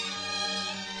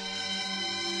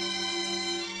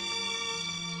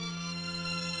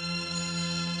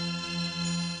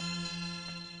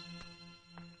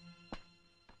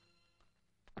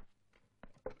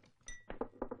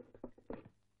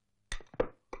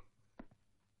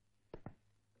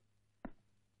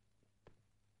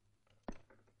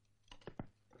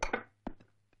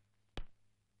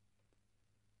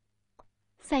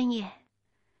三爷，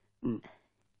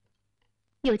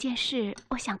有件事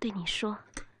我想对你说。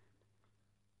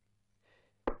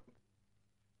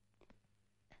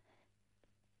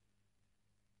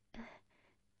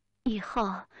以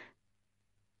后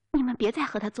你们别再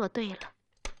和他作对了。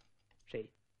谁？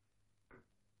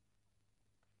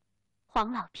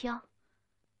黄老飘。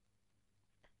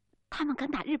他们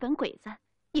敢打日本鬼子，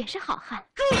也是好汉。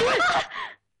住嘴！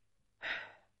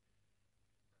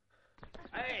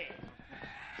哎，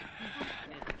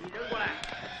你扔过来。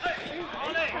哎，好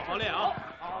嘞，好嘞啊，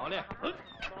好嘞。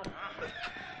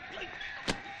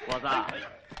果子，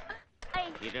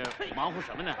你这忙活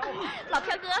什么呢？老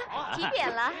飘哥，几点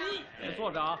了？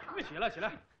坐着啊，起来起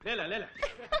来，来。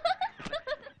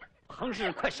横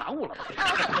是快晌午了吧？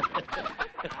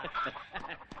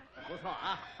不错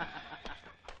啊。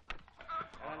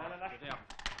来，就这样。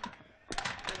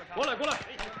过来。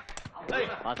哎，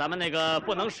把咱们那个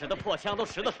不能使的破枪都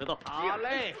拾掇。好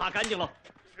嘞，擦干净喽。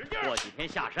过几天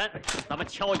下山，咱们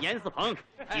敲严四棚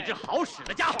几只好使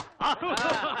的家伙啊！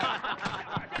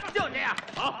就这样。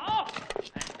好。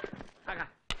看看。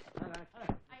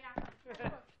哎呀，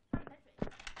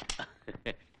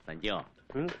三舅，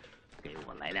给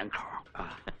我来2口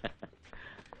啊！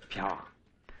飘，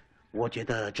我觉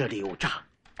得这里有诈。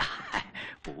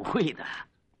不会的。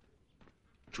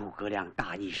诸葛亮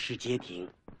大意失街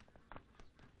亭。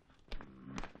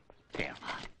这样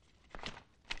吧，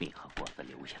你和果子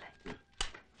留下来，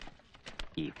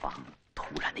以防突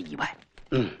然的意外。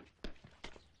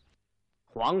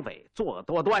黄匪作恶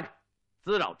多端，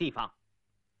滋扰地方，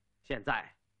现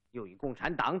在又与共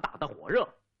产党打得火热，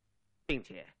并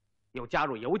且有加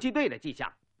入游击队的迹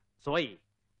象，所以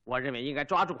我认为应该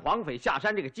抓住黄匪下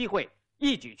山这个机会，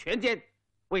一举全歼，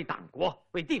为党国、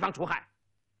为地方除害。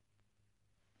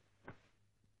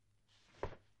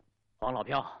黄老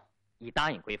彪已答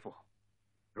应归附，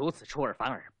如此出尔反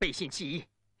尔，背信弃义。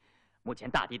目前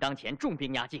大敌当前，重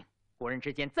兵压境，国人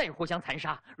之间再互相残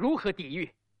杀，如何抵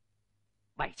御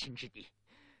外侵之敌？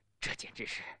这简直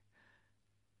是……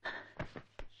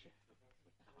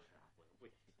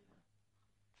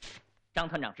张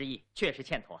团长之意确实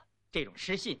欠妥，这种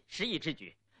失信失义之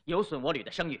举，有损我旅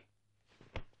的声誉。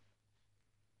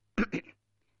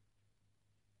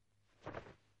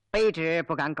卑职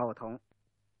不敢苟同。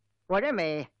我认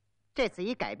为，这次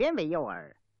以改编为诱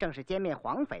饵，正是歼灭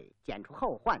黄匪、剪除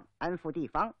后患、安抚地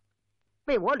方，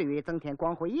为我旅增添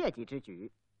光辉业绩之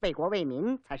举，为国为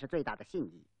民才是最大的信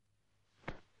义。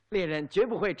猎人绝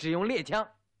不会只用猎枪。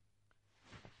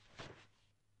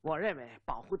我认为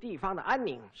保护地方的安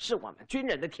宁是我们军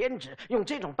人的天职，用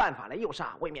这种办法来诱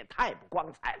杀，未免太不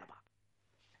光彩了吧？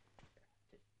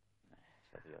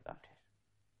有道理。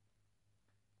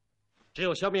只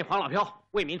有消灭黄老飘，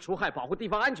为民除害，保护地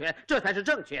方安全，这才是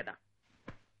正确的。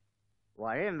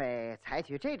我认为采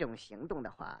取这种行动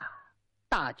的话，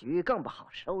大局更不好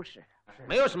收拾。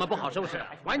没有什么不好收拾，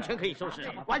完全可以收拾，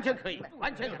完全可以，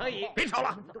完全可以。别吵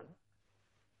了。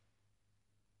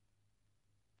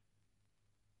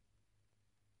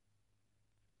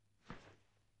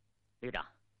旅长，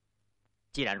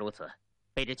既然如此，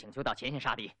卑职请求到前线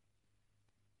杀敌。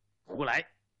胡来，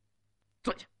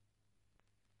坐下。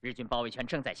日军包围圈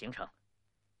正在形成，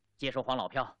接收黄老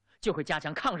飘就会加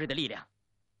强抗日的力量，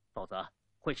否则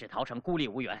会使陶城孤立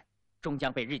无援，终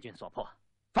将被日军所破。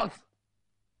放肆！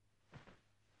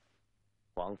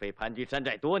黄匪盘踞山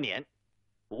寨多年，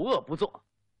无恶不作，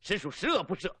实属十恶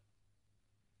不赦。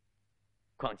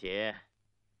况且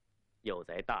又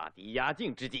在大敌压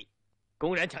境之际，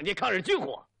公然抢劫抗日军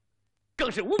火，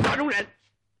更是无法容忍。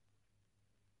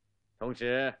同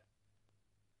时，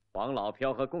黄老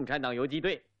飘和共产党游击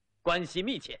队关系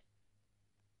密切，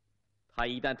他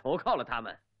一旦投靠了他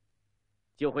们，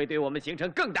就会对我们形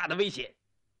成更大的威胁。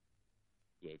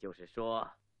也就是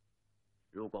说，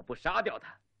如果不杀掉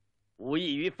他，无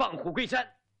异于放虎归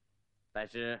山。但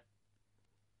是，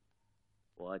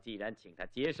我既然请他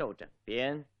接受整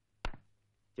编，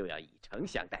就要以诚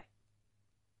相待，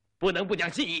不能不讲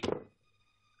信义。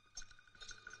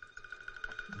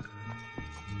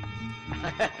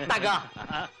大哥，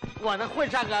我能混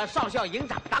上个少校营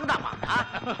长当当吗？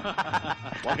啊！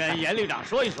我跟严旅长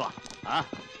说一说，啊，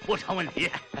不成问题。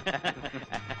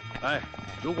哎，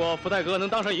如果福泰哥能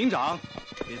当上营长，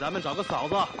给咱们找个嫂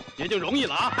子也就容易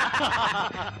了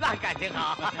啊！那感情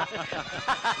好。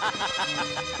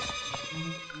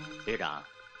旅长，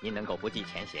您能够不计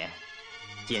前嫌，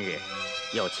今日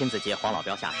又亲自接黄老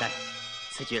彪下山，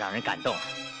此举让人感动。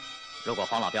如果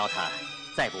黄老彪他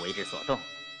再不为之所动，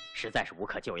实在是无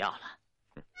可救药了。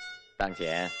当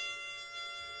前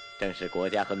正是国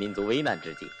家和民族危难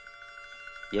之际，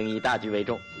应以大局为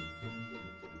重，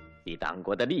以党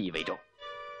国的利益为重。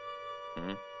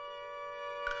嗯。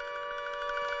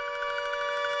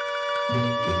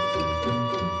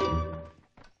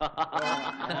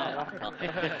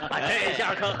这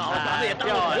下可好，咱们也当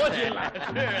了国军了。是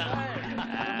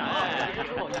啊，有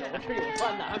吃有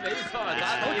穿的，没错，咱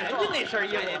都人家那身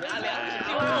衣服，咱俩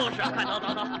就是，快走。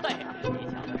对，你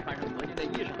瞧他穿上国军的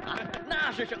衣裳啊，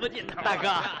那是什么劲头？大哥，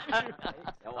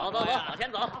走，往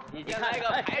前走。你看这个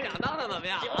排长当的怎么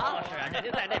样？就是啊，人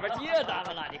家在那边接咱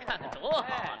们了，你看看多好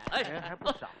啊！哎，还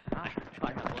不少呢。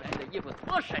穿上国军的衣服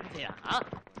多神气啊！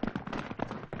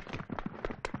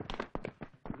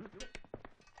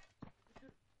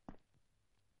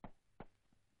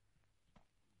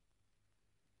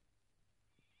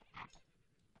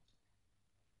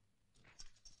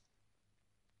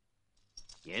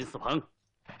严四鹏，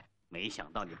没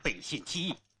想到你背信弃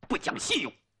义，不讲信用。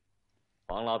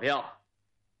黄老彪，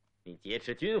你劫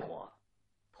持军火，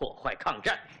破坏抗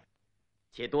战，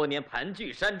且多年盘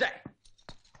踞山寨，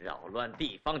扰乱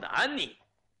地方的安宁，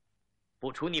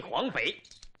不除你黄匪，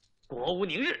国无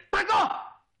宁日。大哥，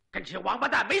跟这些王八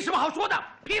蛋没什么好说的，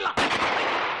拼了！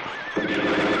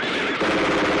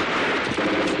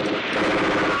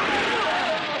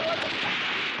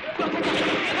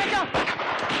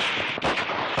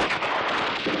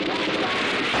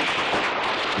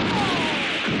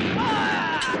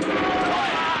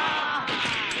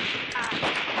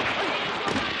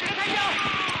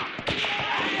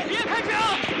别开枪！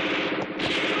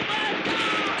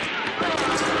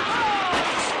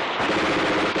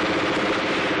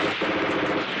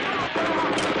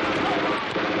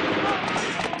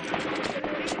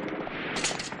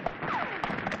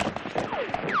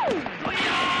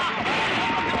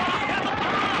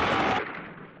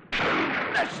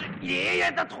爷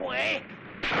爷的腿，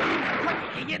快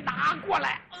给爷爷拿过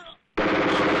来！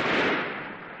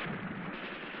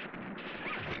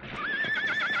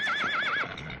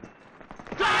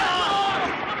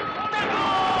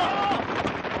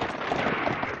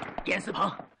严四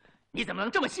鹏，你怎么能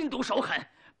这么心毒手狠，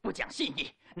不讲信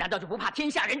义？难道就不怕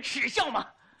天下人耻笑吗？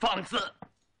放肆！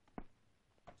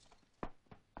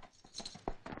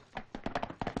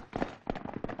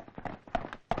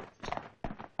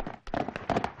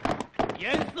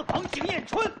严四鹏、景彦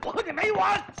春，我和你没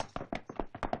完！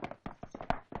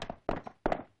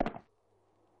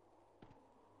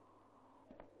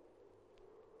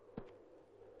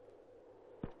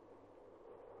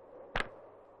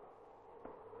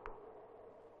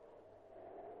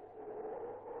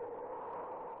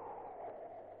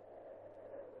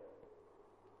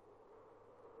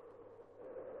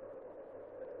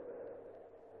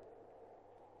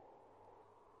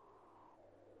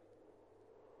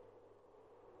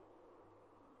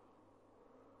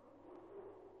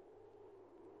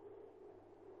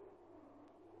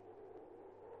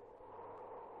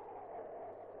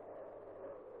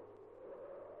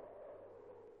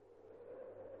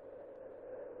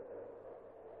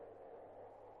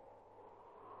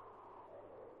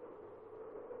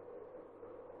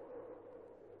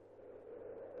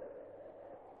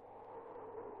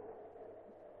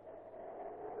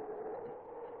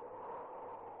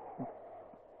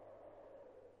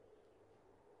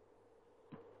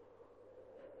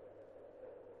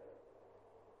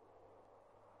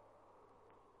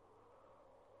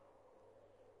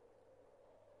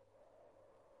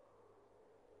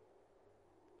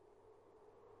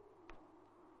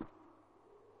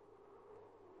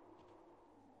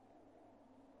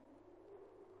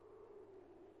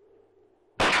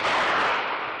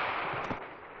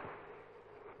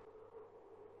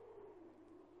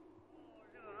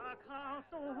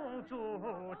东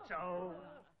株洲，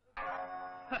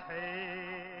嘿，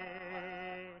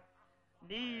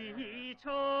你出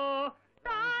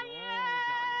大雁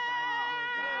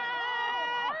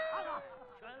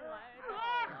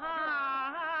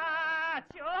哈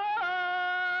酒。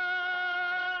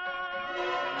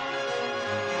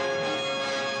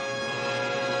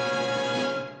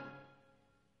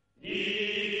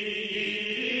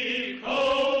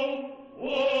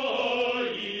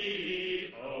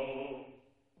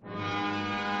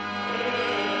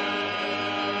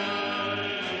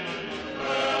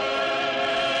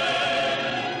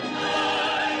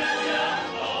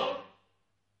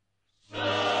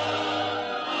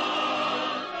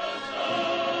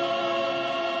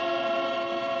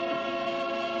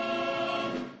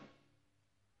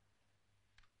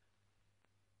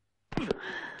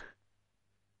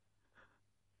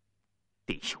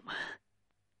弟兄们，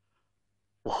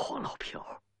我黄老朴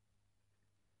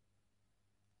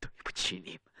对不起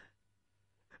你们。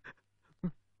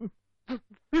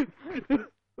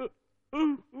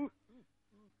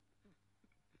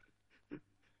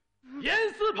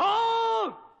严思鹏、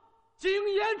景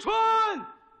延春，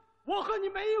我和你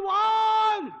没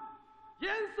完！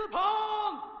严思鹏，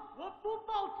我不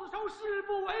报此仇，誓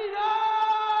不为人。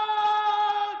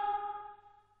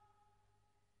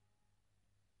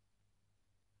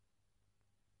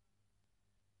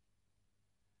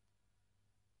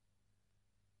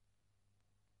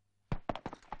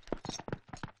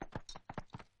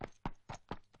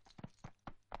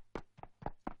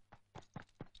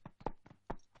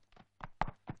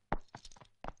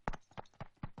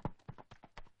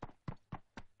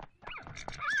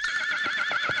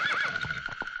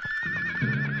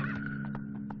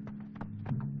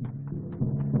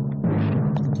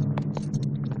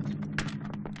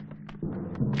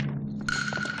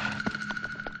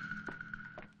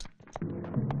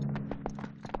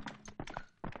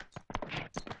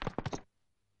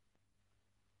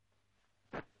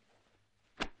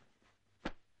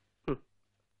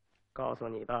告诉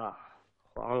你吧，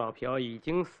黄老朴已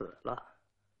经死了。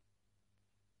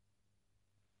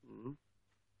嗯，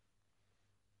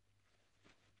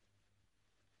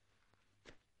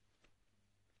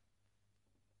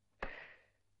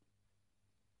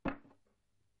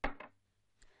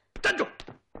站住！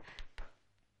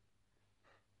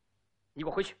你给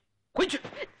我回去，回去！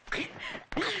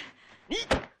你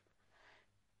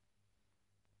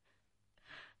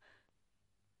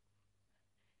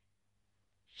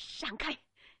闪开，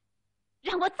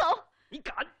让我走！你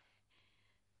敢！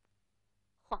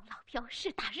黄老朴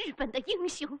是打日本的英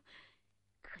雄，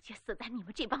可却死在你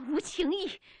们这帮无情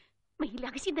义、没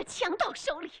良心的强盗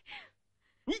手里。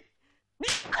你！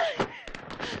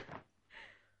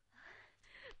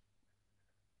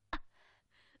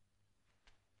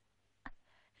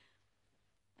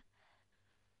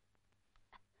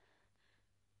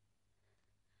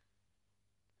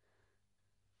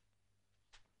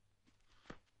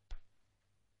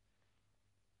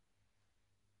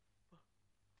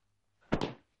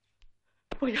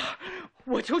凤丫，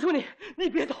我求求你，你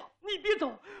别走，你别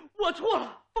走，我错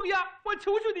了，凤丫，我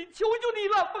求求你，求求你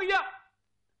了，凤丫，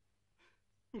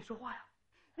你说话呀，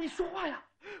你说话呀，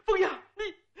凤丫，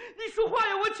你说话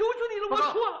呀，我求求你了，我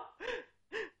错了。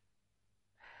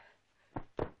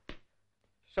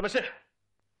什么事？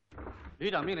旅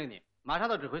长命令你马上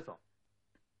到指挥所。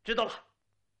知道了。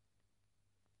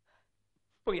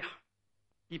凤丫，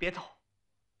你别走，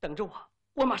等着我，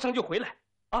我马上就回来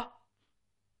啊。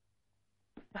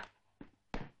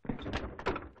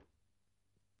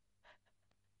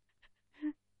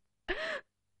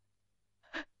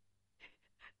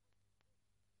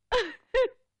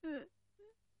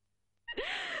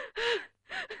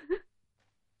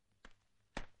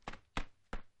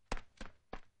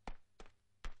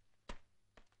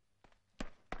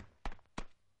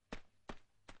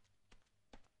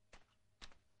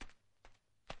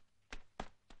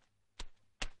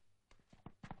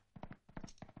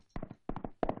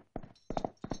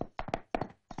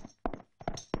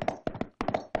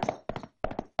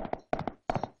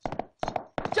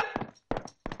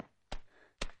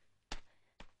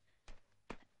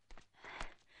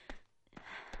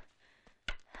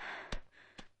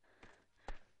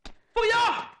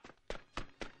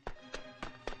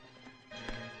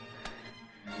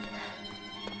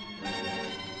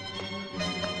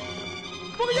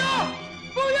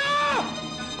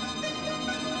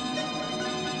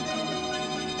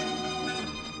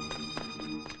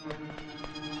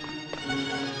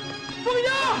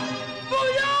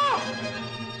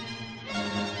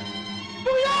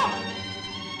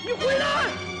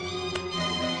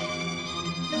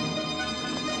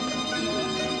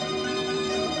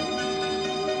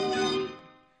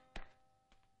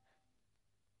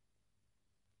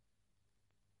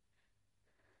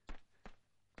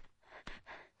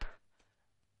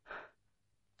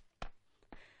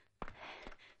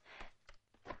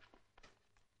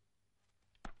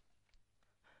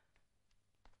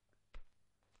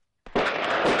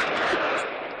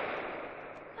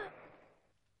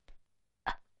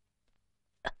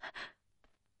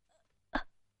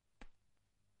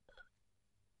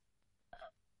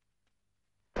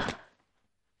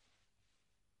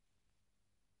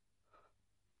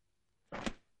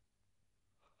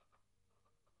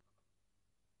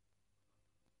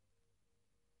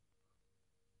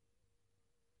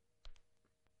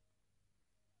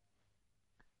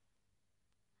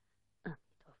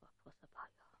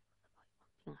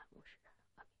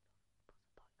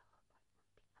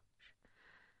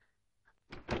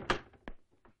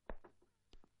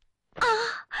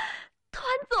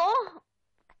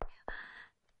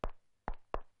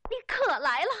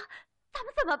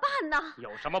怎么办呢？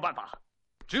有什么办法？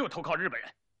只有投靠日本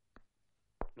人。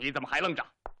你怎么还愣着？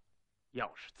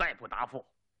要是再不答复，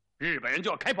日本人就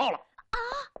要开炮了。啊！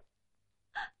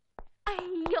哎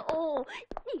呦，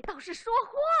你倒是说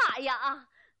话呀！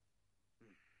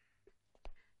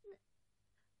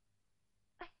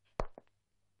哎，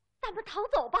咱们逃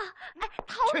走吧！哎，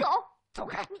逃走！走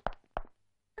开！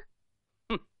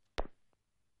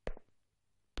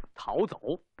逃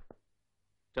走？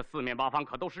这四面八方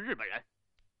可都是日本人，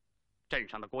镇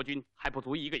上的国军还不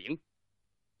足一个营，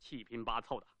七拼八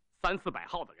凑的300-400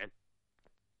号的人。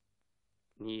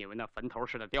你以为那坟头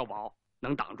似的碉堡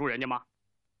能挡住人家吗？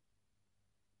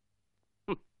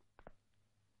哼！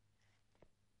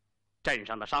镇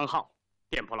上的商号、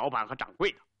店铺老板和掌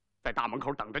柜的在大门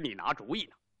口等着你拿主意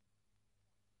呢。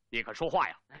你可说话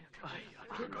呀！哎呀，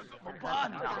这可怎么办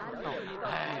呢？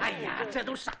哎呀，这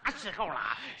都啥时候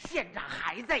了，县长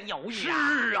还在犹豫啊！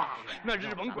是啊，那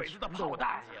日本鬼子的炮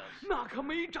弹，那可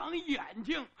没长眼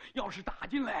睛。要是打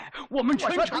进来，我们全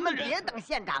我说咱城的人……们别等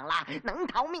县长了，能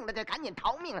逃命的就赶紧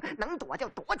逃命，能躲就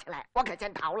躲起来。我可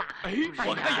先逃了。哎，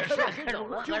我看也是，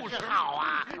就是好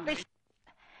啊。那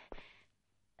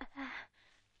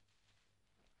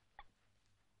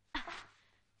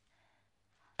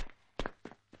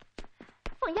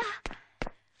凤丫，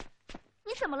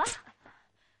你怎么了？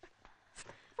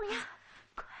凤丫，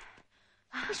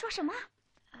你说什么？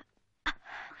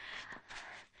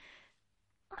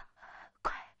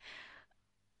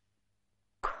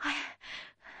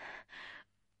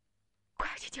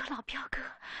快去救老彪哥！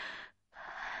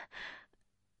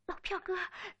老彪哥，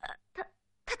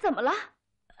他怎么了？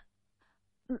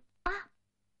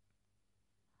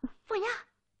凤丫，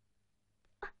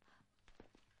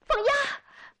凤丫。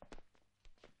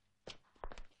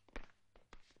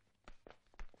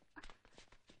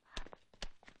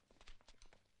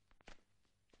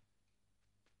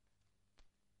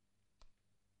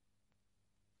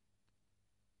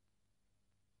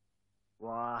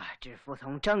我只服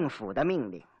从政府的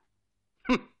命令。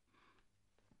哼！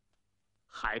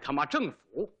还他妈政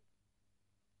府？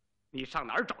你上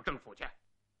哪儿找政府去？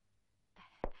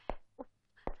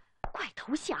快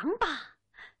投降吧！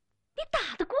你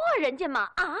打得过人家吗？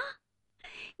啊！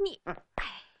你，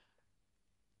哎，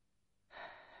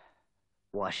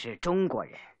我是中国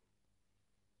人，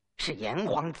是炎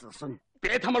黄子孙。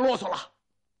别他妈啰嗦了，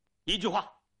一句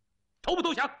话，投不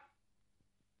投降？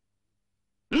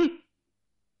嗯。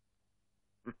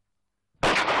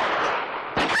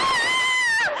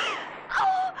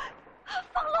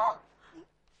放龙！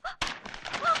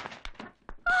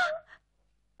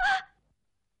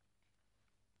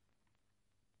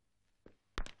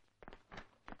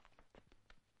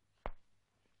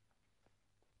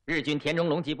日军田中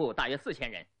龙吉部大约4000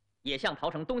人，也向陶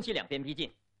城东西两边逼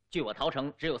近。距我陶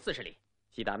城只有40里。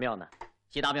西大庙呢？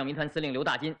西大庙民团司令刘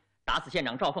大金打死县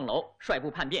长赵凤楼，率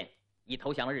部叛变，已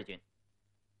投降了日军。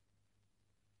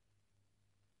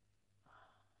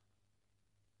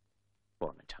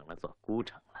我们成了座孤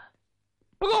城了。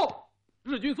报告，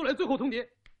日军送来最后通牒。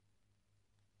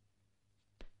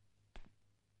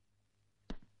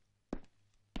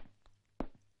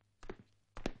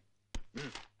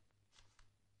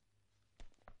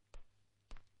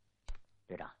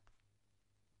队长，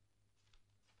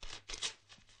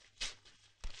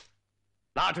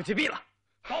拉出去毙了！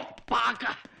走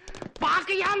，8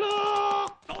个呀喽！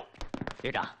走，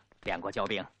队长，两国交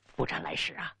兵，不斩来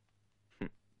使啊！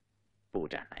不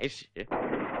斩来使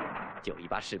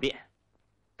，918事变，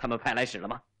他们派来使了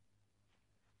吗？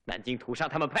南京屠杀，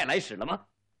他们派来使了吗？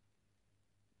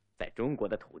在中国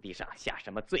的土地上下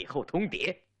什么最后通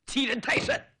牒，欺人太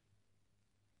甚！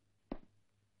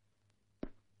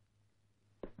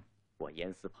我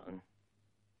严思鹏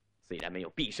虽然没有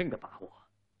毕生的把握，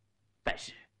但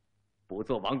是不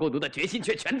做亡国奴的决心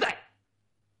却全在。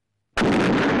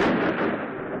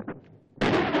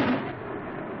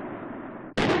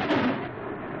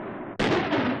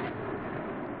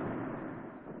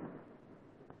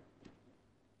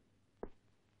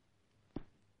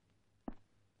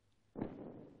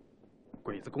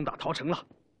鬼子攻打陶城了！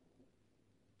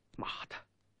妈的，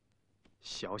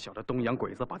小小的东洋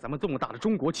鬼子把咱们这么大的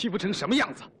中国欺负成什么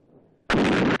样子？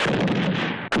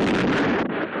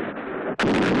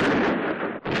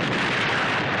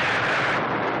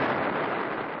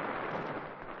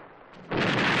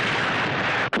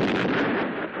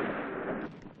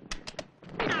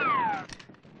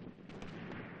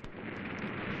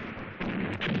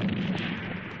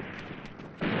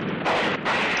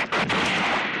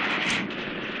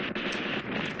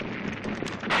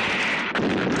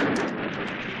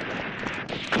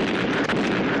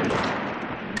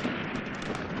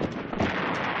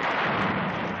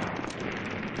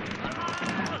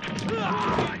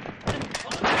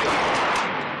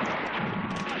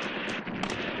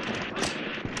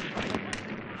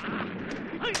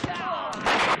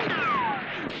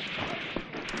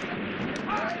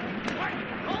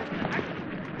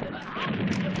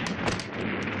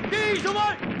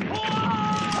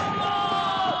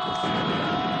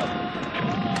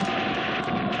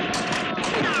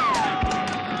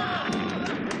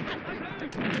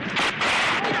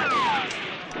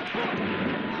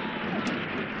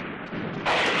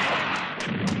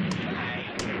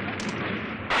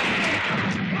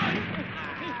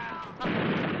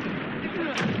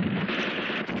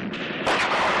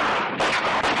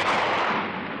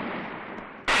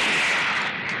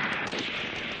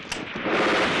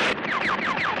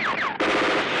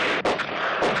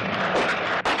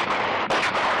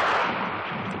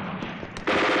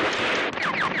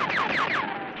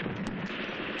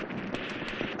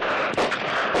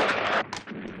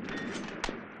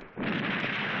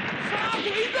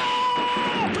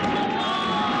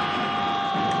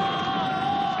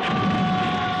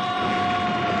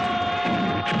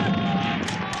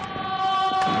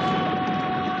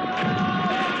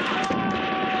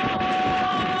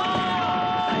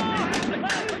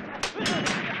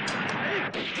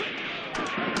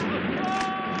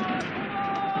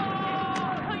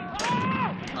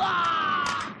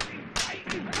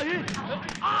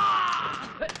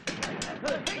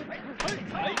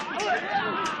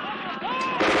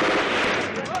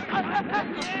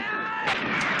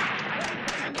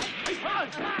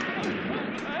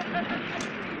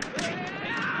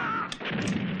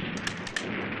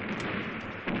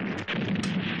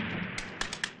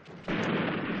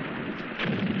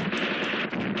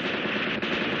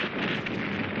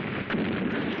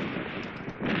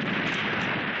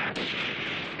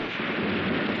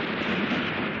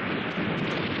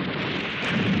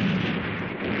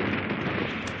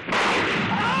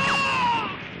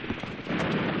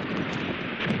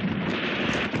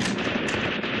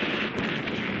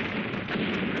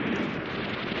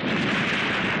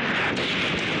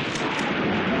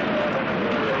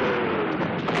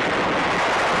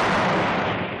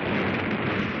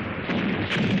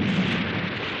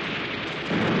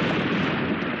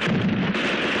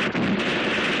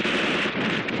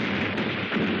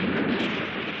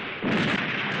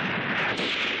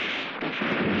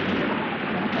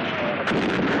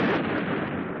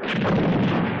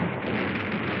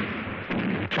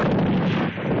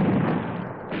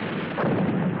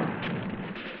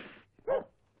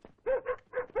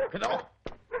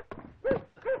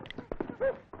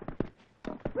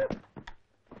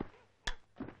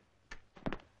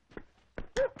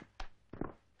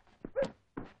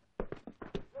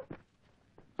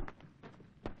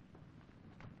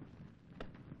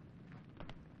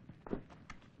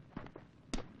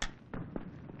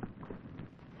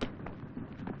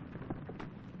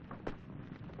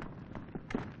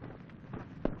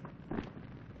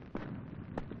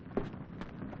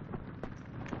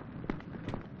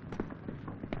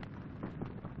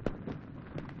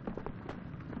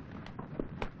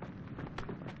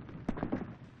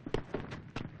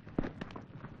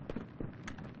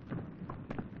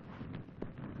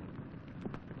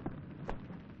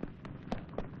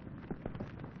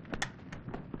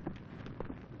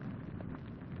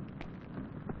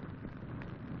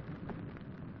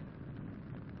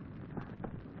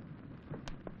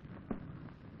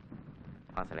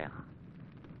王司令，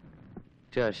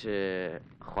这是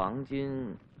皇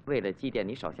军为了祭奠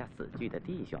你手下死去的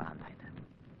弟兄安排的，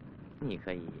你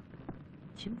可以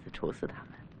亲自处死他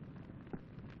们。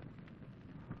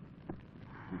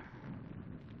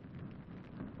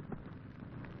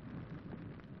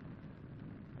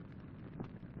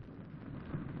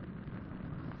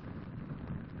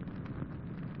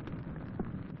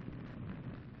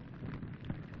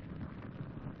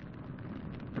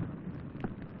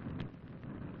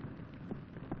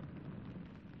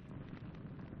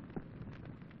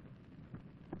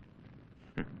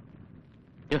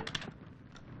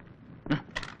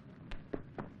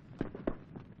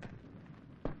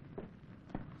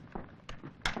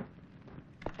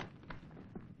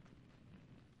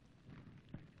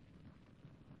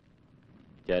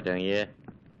贾正业，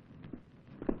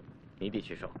你得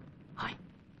去说。哎，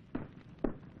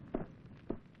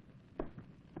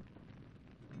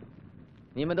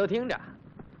你们都听着，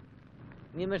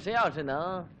你们谁要是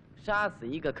能杀死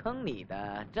一个坑里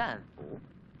的战俘，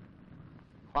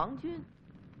皇军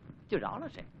就饶了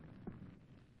谁。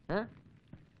嗯？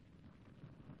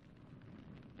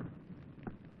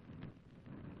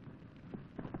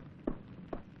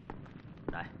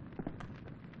来。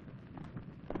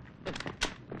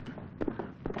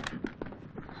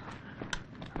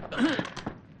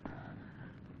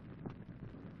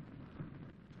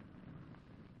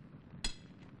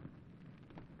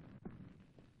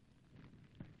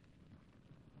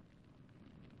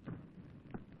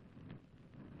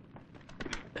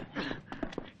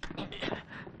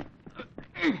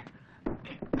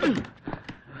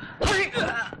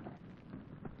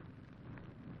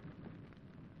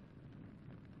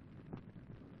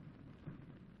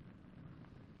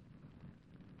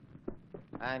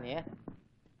哎，你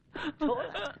出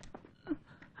来！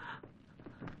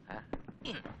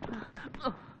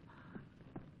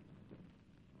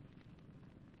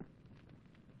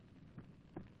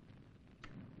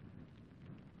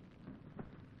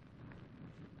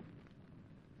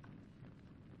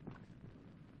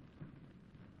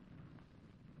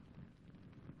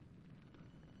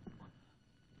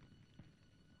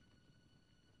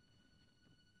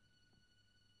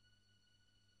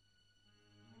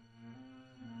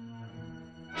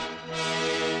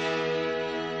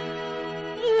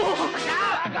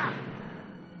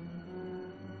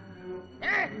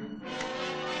哎，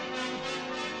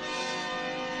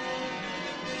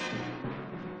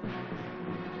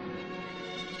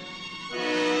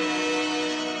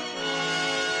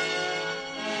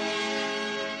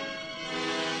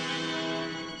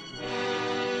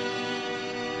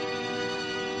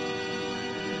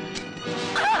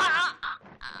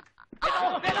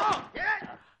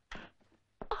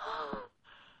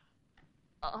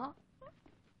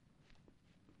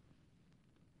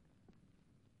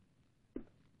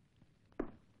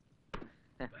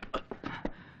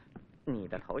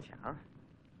的投降，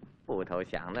不投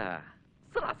降的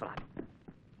撕拉撕拉的。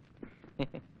嘿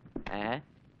嘿，哎，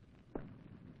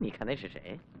你看那是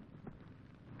谁？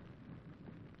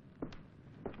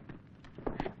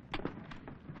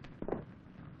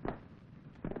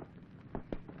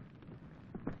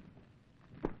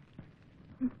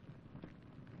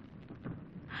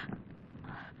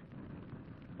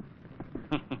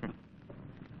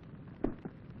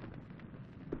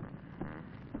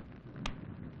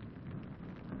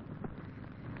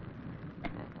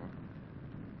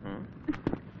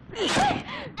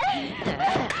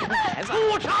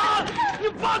畜生！你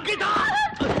放开他！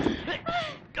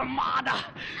干嘛的？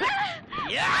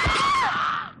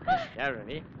呀！加入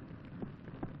你。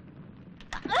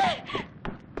放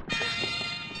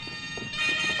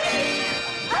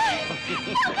开我！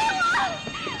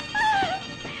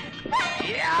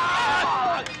呀！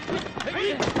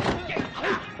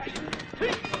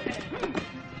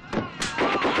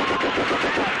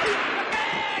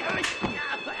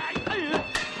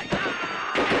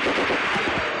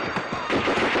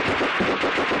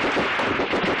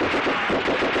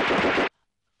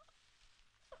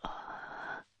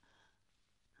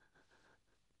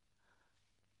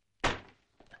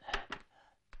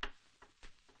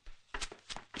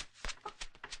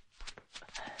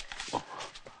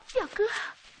表哥，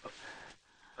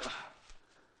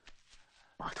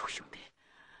巴图兄弟，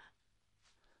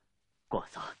过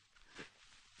走。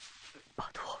巴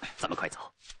图，咱们快走。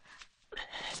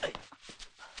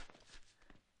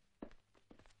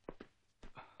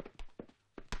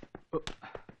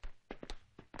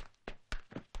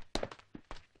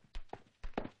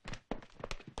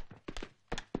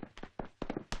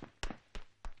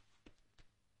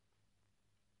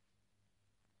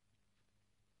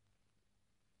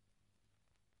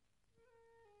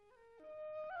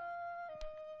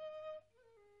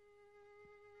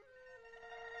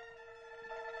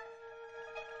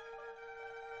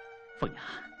凤雅，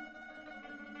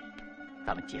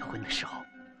咱们结婚的时候，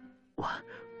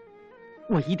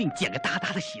我一定捡个大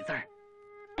大的喜字儿。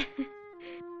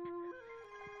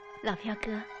老朴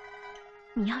哥，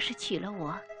你要是娶了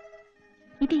我，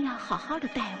一定要好好的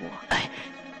待我。哎，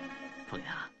凤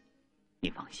雅，你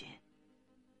放心，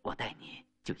我待你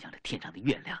就像这天上的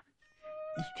月亮，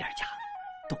一点假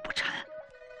都不掺。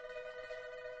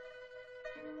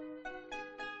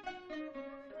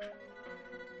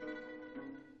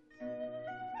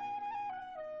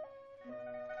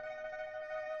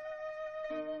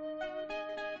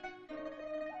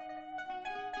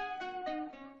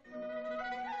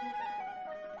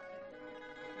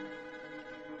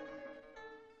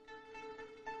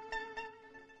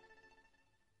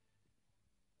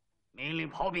命令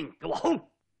炮兵给我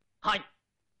轰！嗨，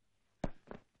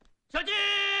小进！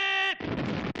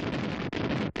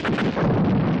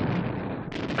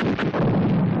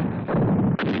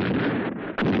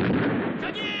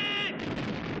小进！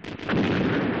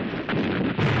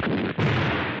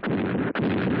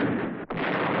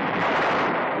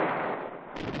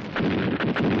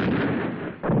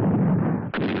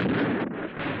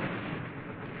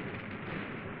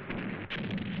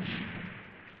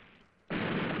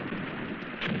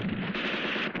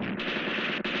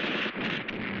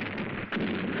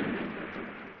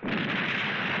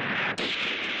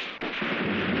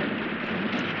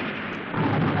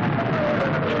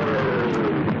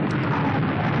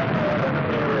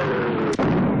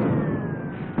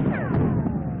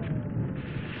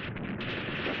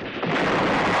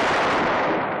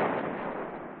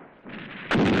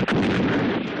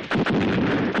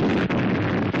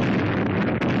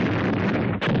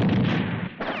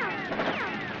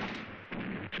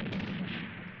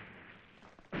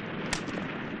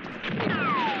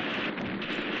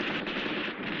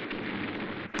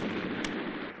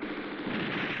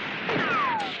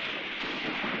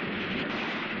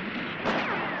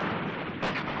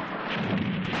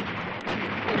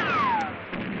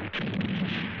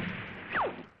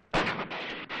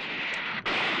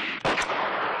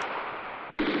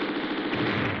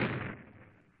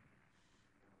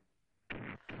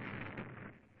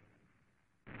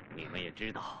你们也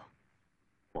知道，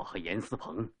我和严思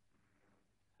鹏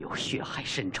有血海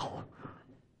深仇，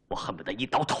我恨不得一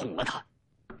刀捅了他。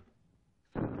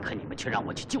可你们却让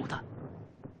我去救他，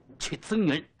去增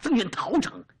援陶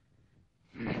城。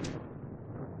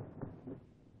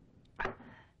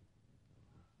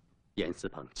严思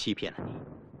鹏欺骗了你，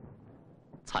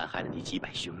残害了你几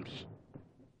百兄弟，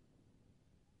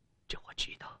这我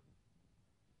知道。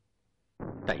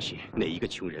但是哪一个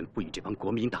穷人不与这帮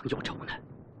国民党有仇呢？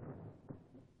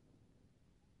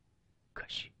可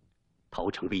是，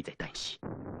陶城危在旦夕，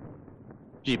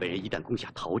日本人一旦攻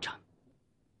下陶城，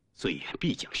绥远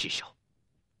必将失守。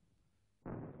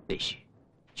那时，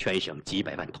全省几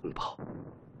百万同胞，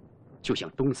就像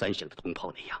东三省的同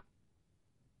胞那样，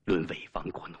沦为亡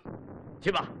国奴。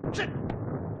去吧。是。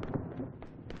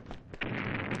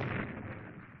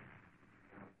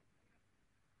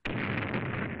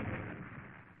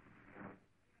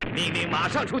命令马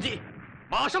上出击！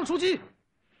马上出击！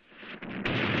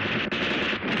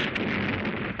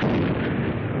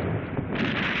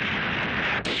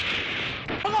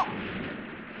报告，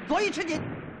左翼吃紧，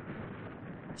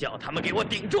叫他们给我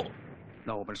顶住！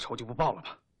那我们的仇就不报了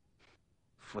吧？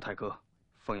福泰哥、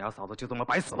凤雅嫂子就这么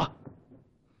白死了。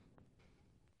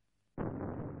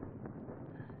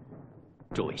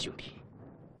诸位兄弟，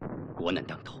国难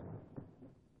当头，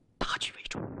大局为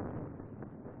重。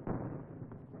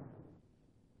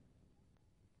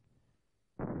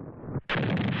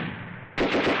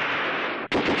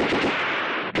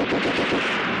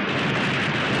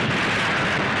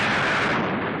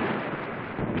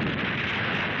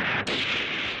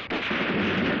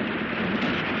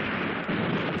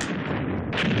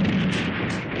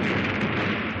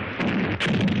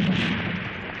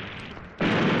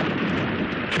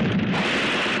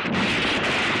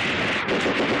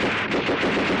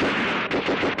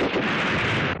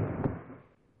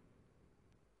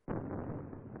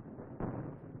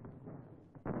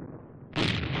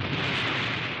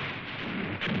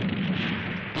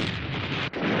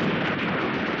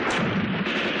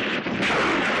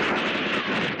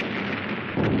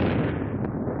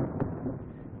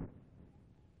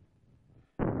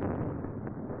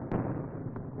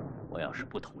要是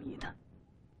不同意呢？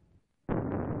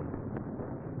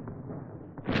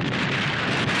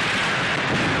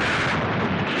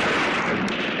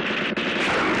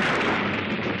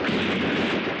弟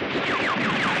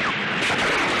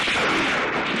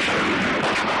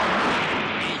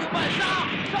兄们上！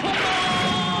冲啊！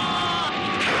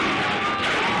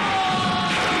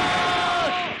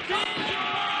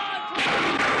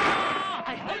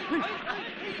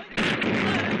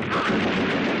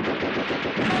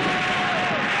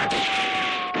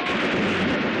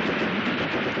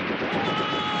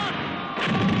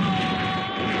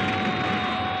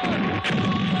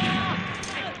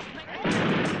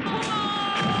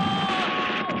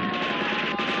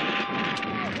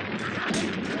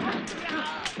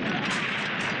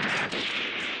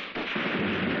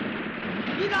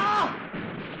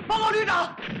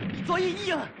左翼一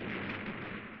营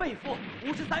被俘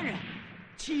53人，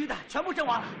其余的全部阵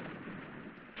亡了。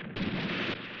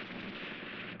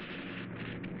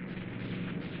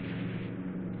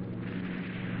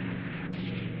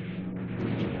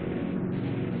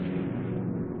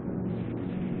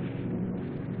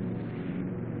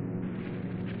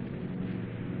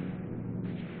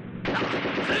打，狠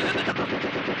狠的打！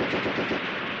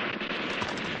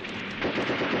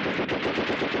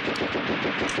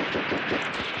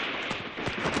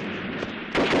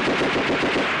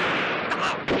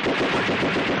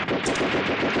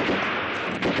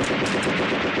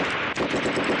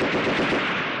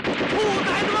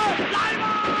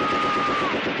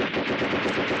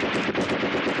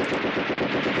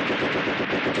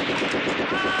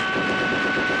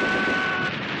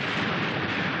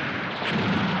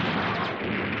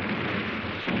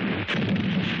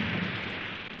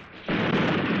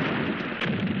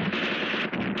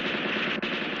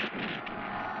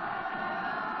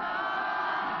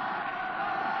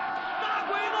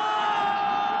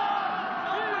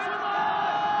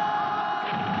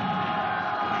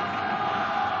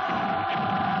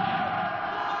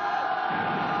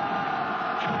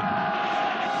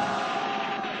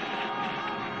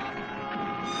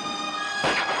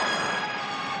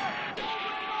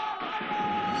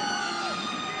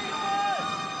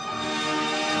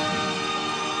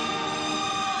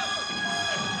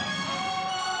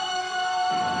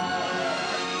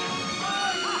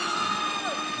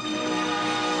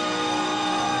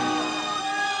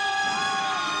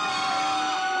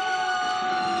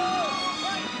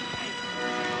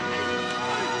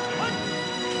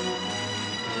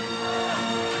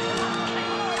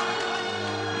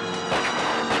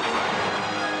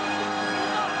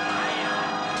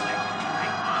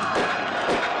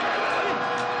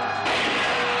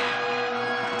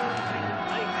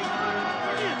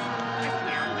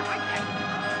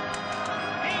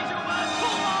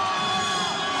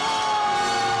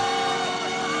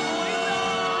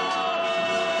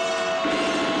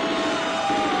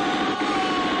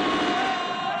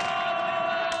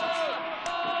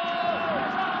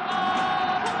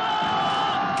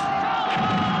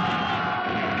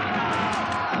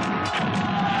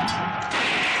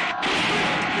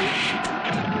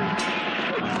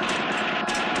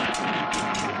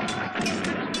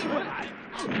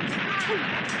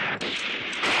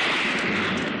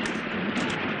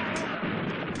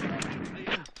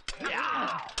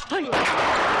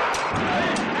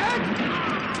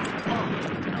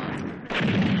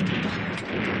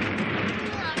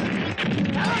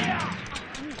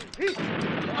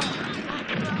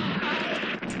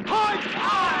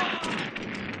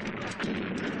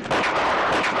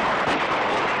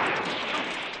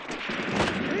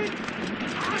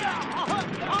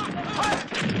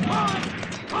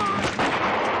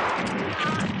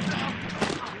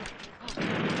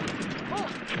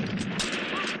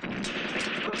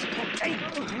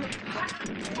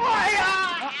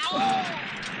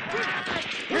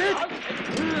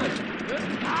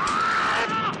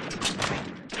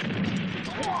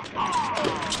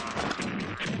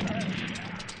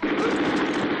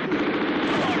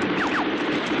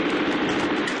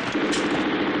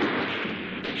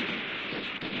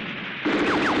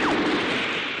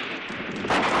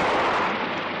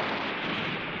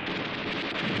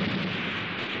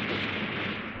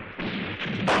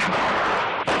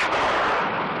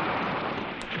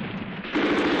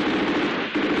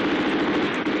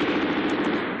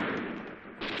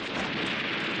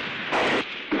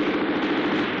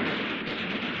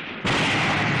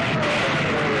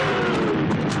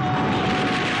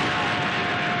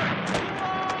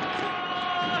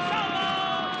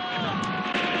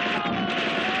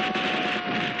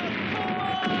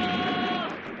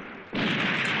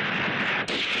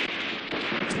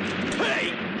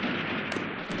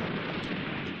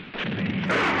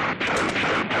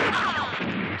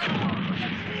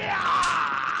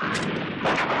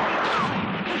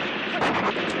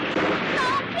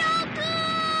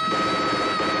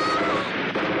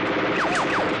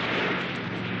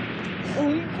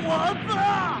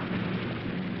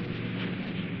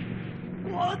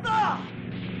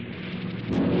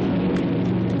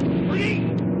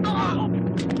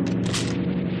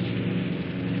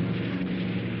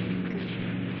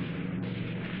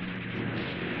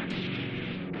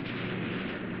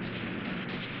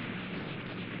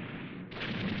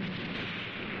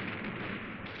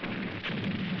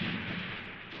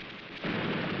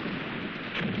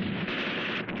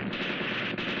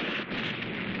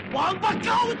王八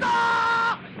羔子！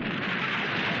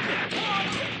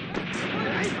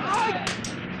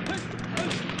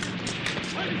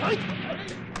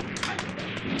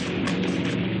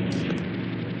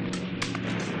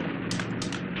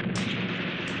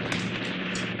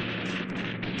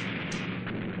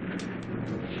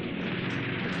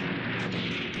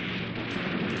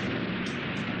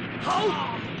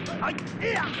好！哎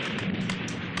呀！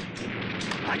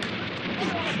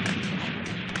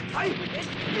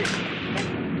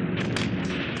哎！